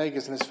Pastor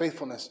Venegas and his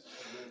faithfulness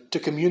to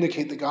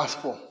communicate the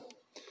gospel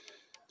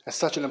at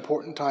such an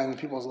important time in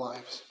people's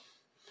lives.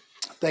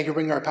 Thank you for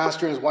bringing our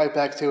pastor and his wife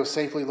back to us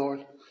safely,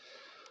 Lord.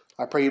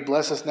 I pray you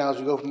bless us now as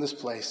we go from this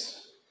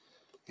place.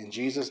 In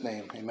Jesus'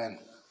 name, amen.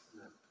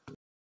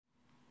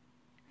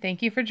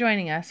 Thank you for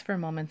joining us for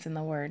Moments in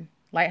the Word.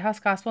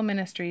 Lighthouse Gospel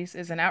Ministries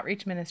is an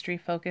outreach ministry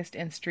focused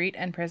in street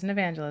and prison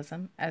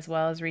evangelism, as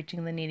well as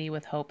reaching the needy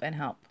with hope and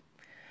help.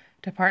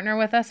 To partner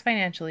with us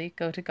financially,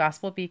 go to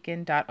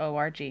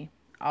gospelbeacon.org.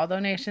 All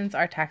donations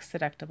are tax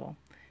deductible.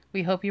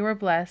 We hope you were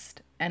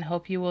blessed and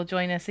hope you will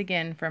join us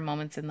again for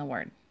Moments in the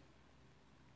Word.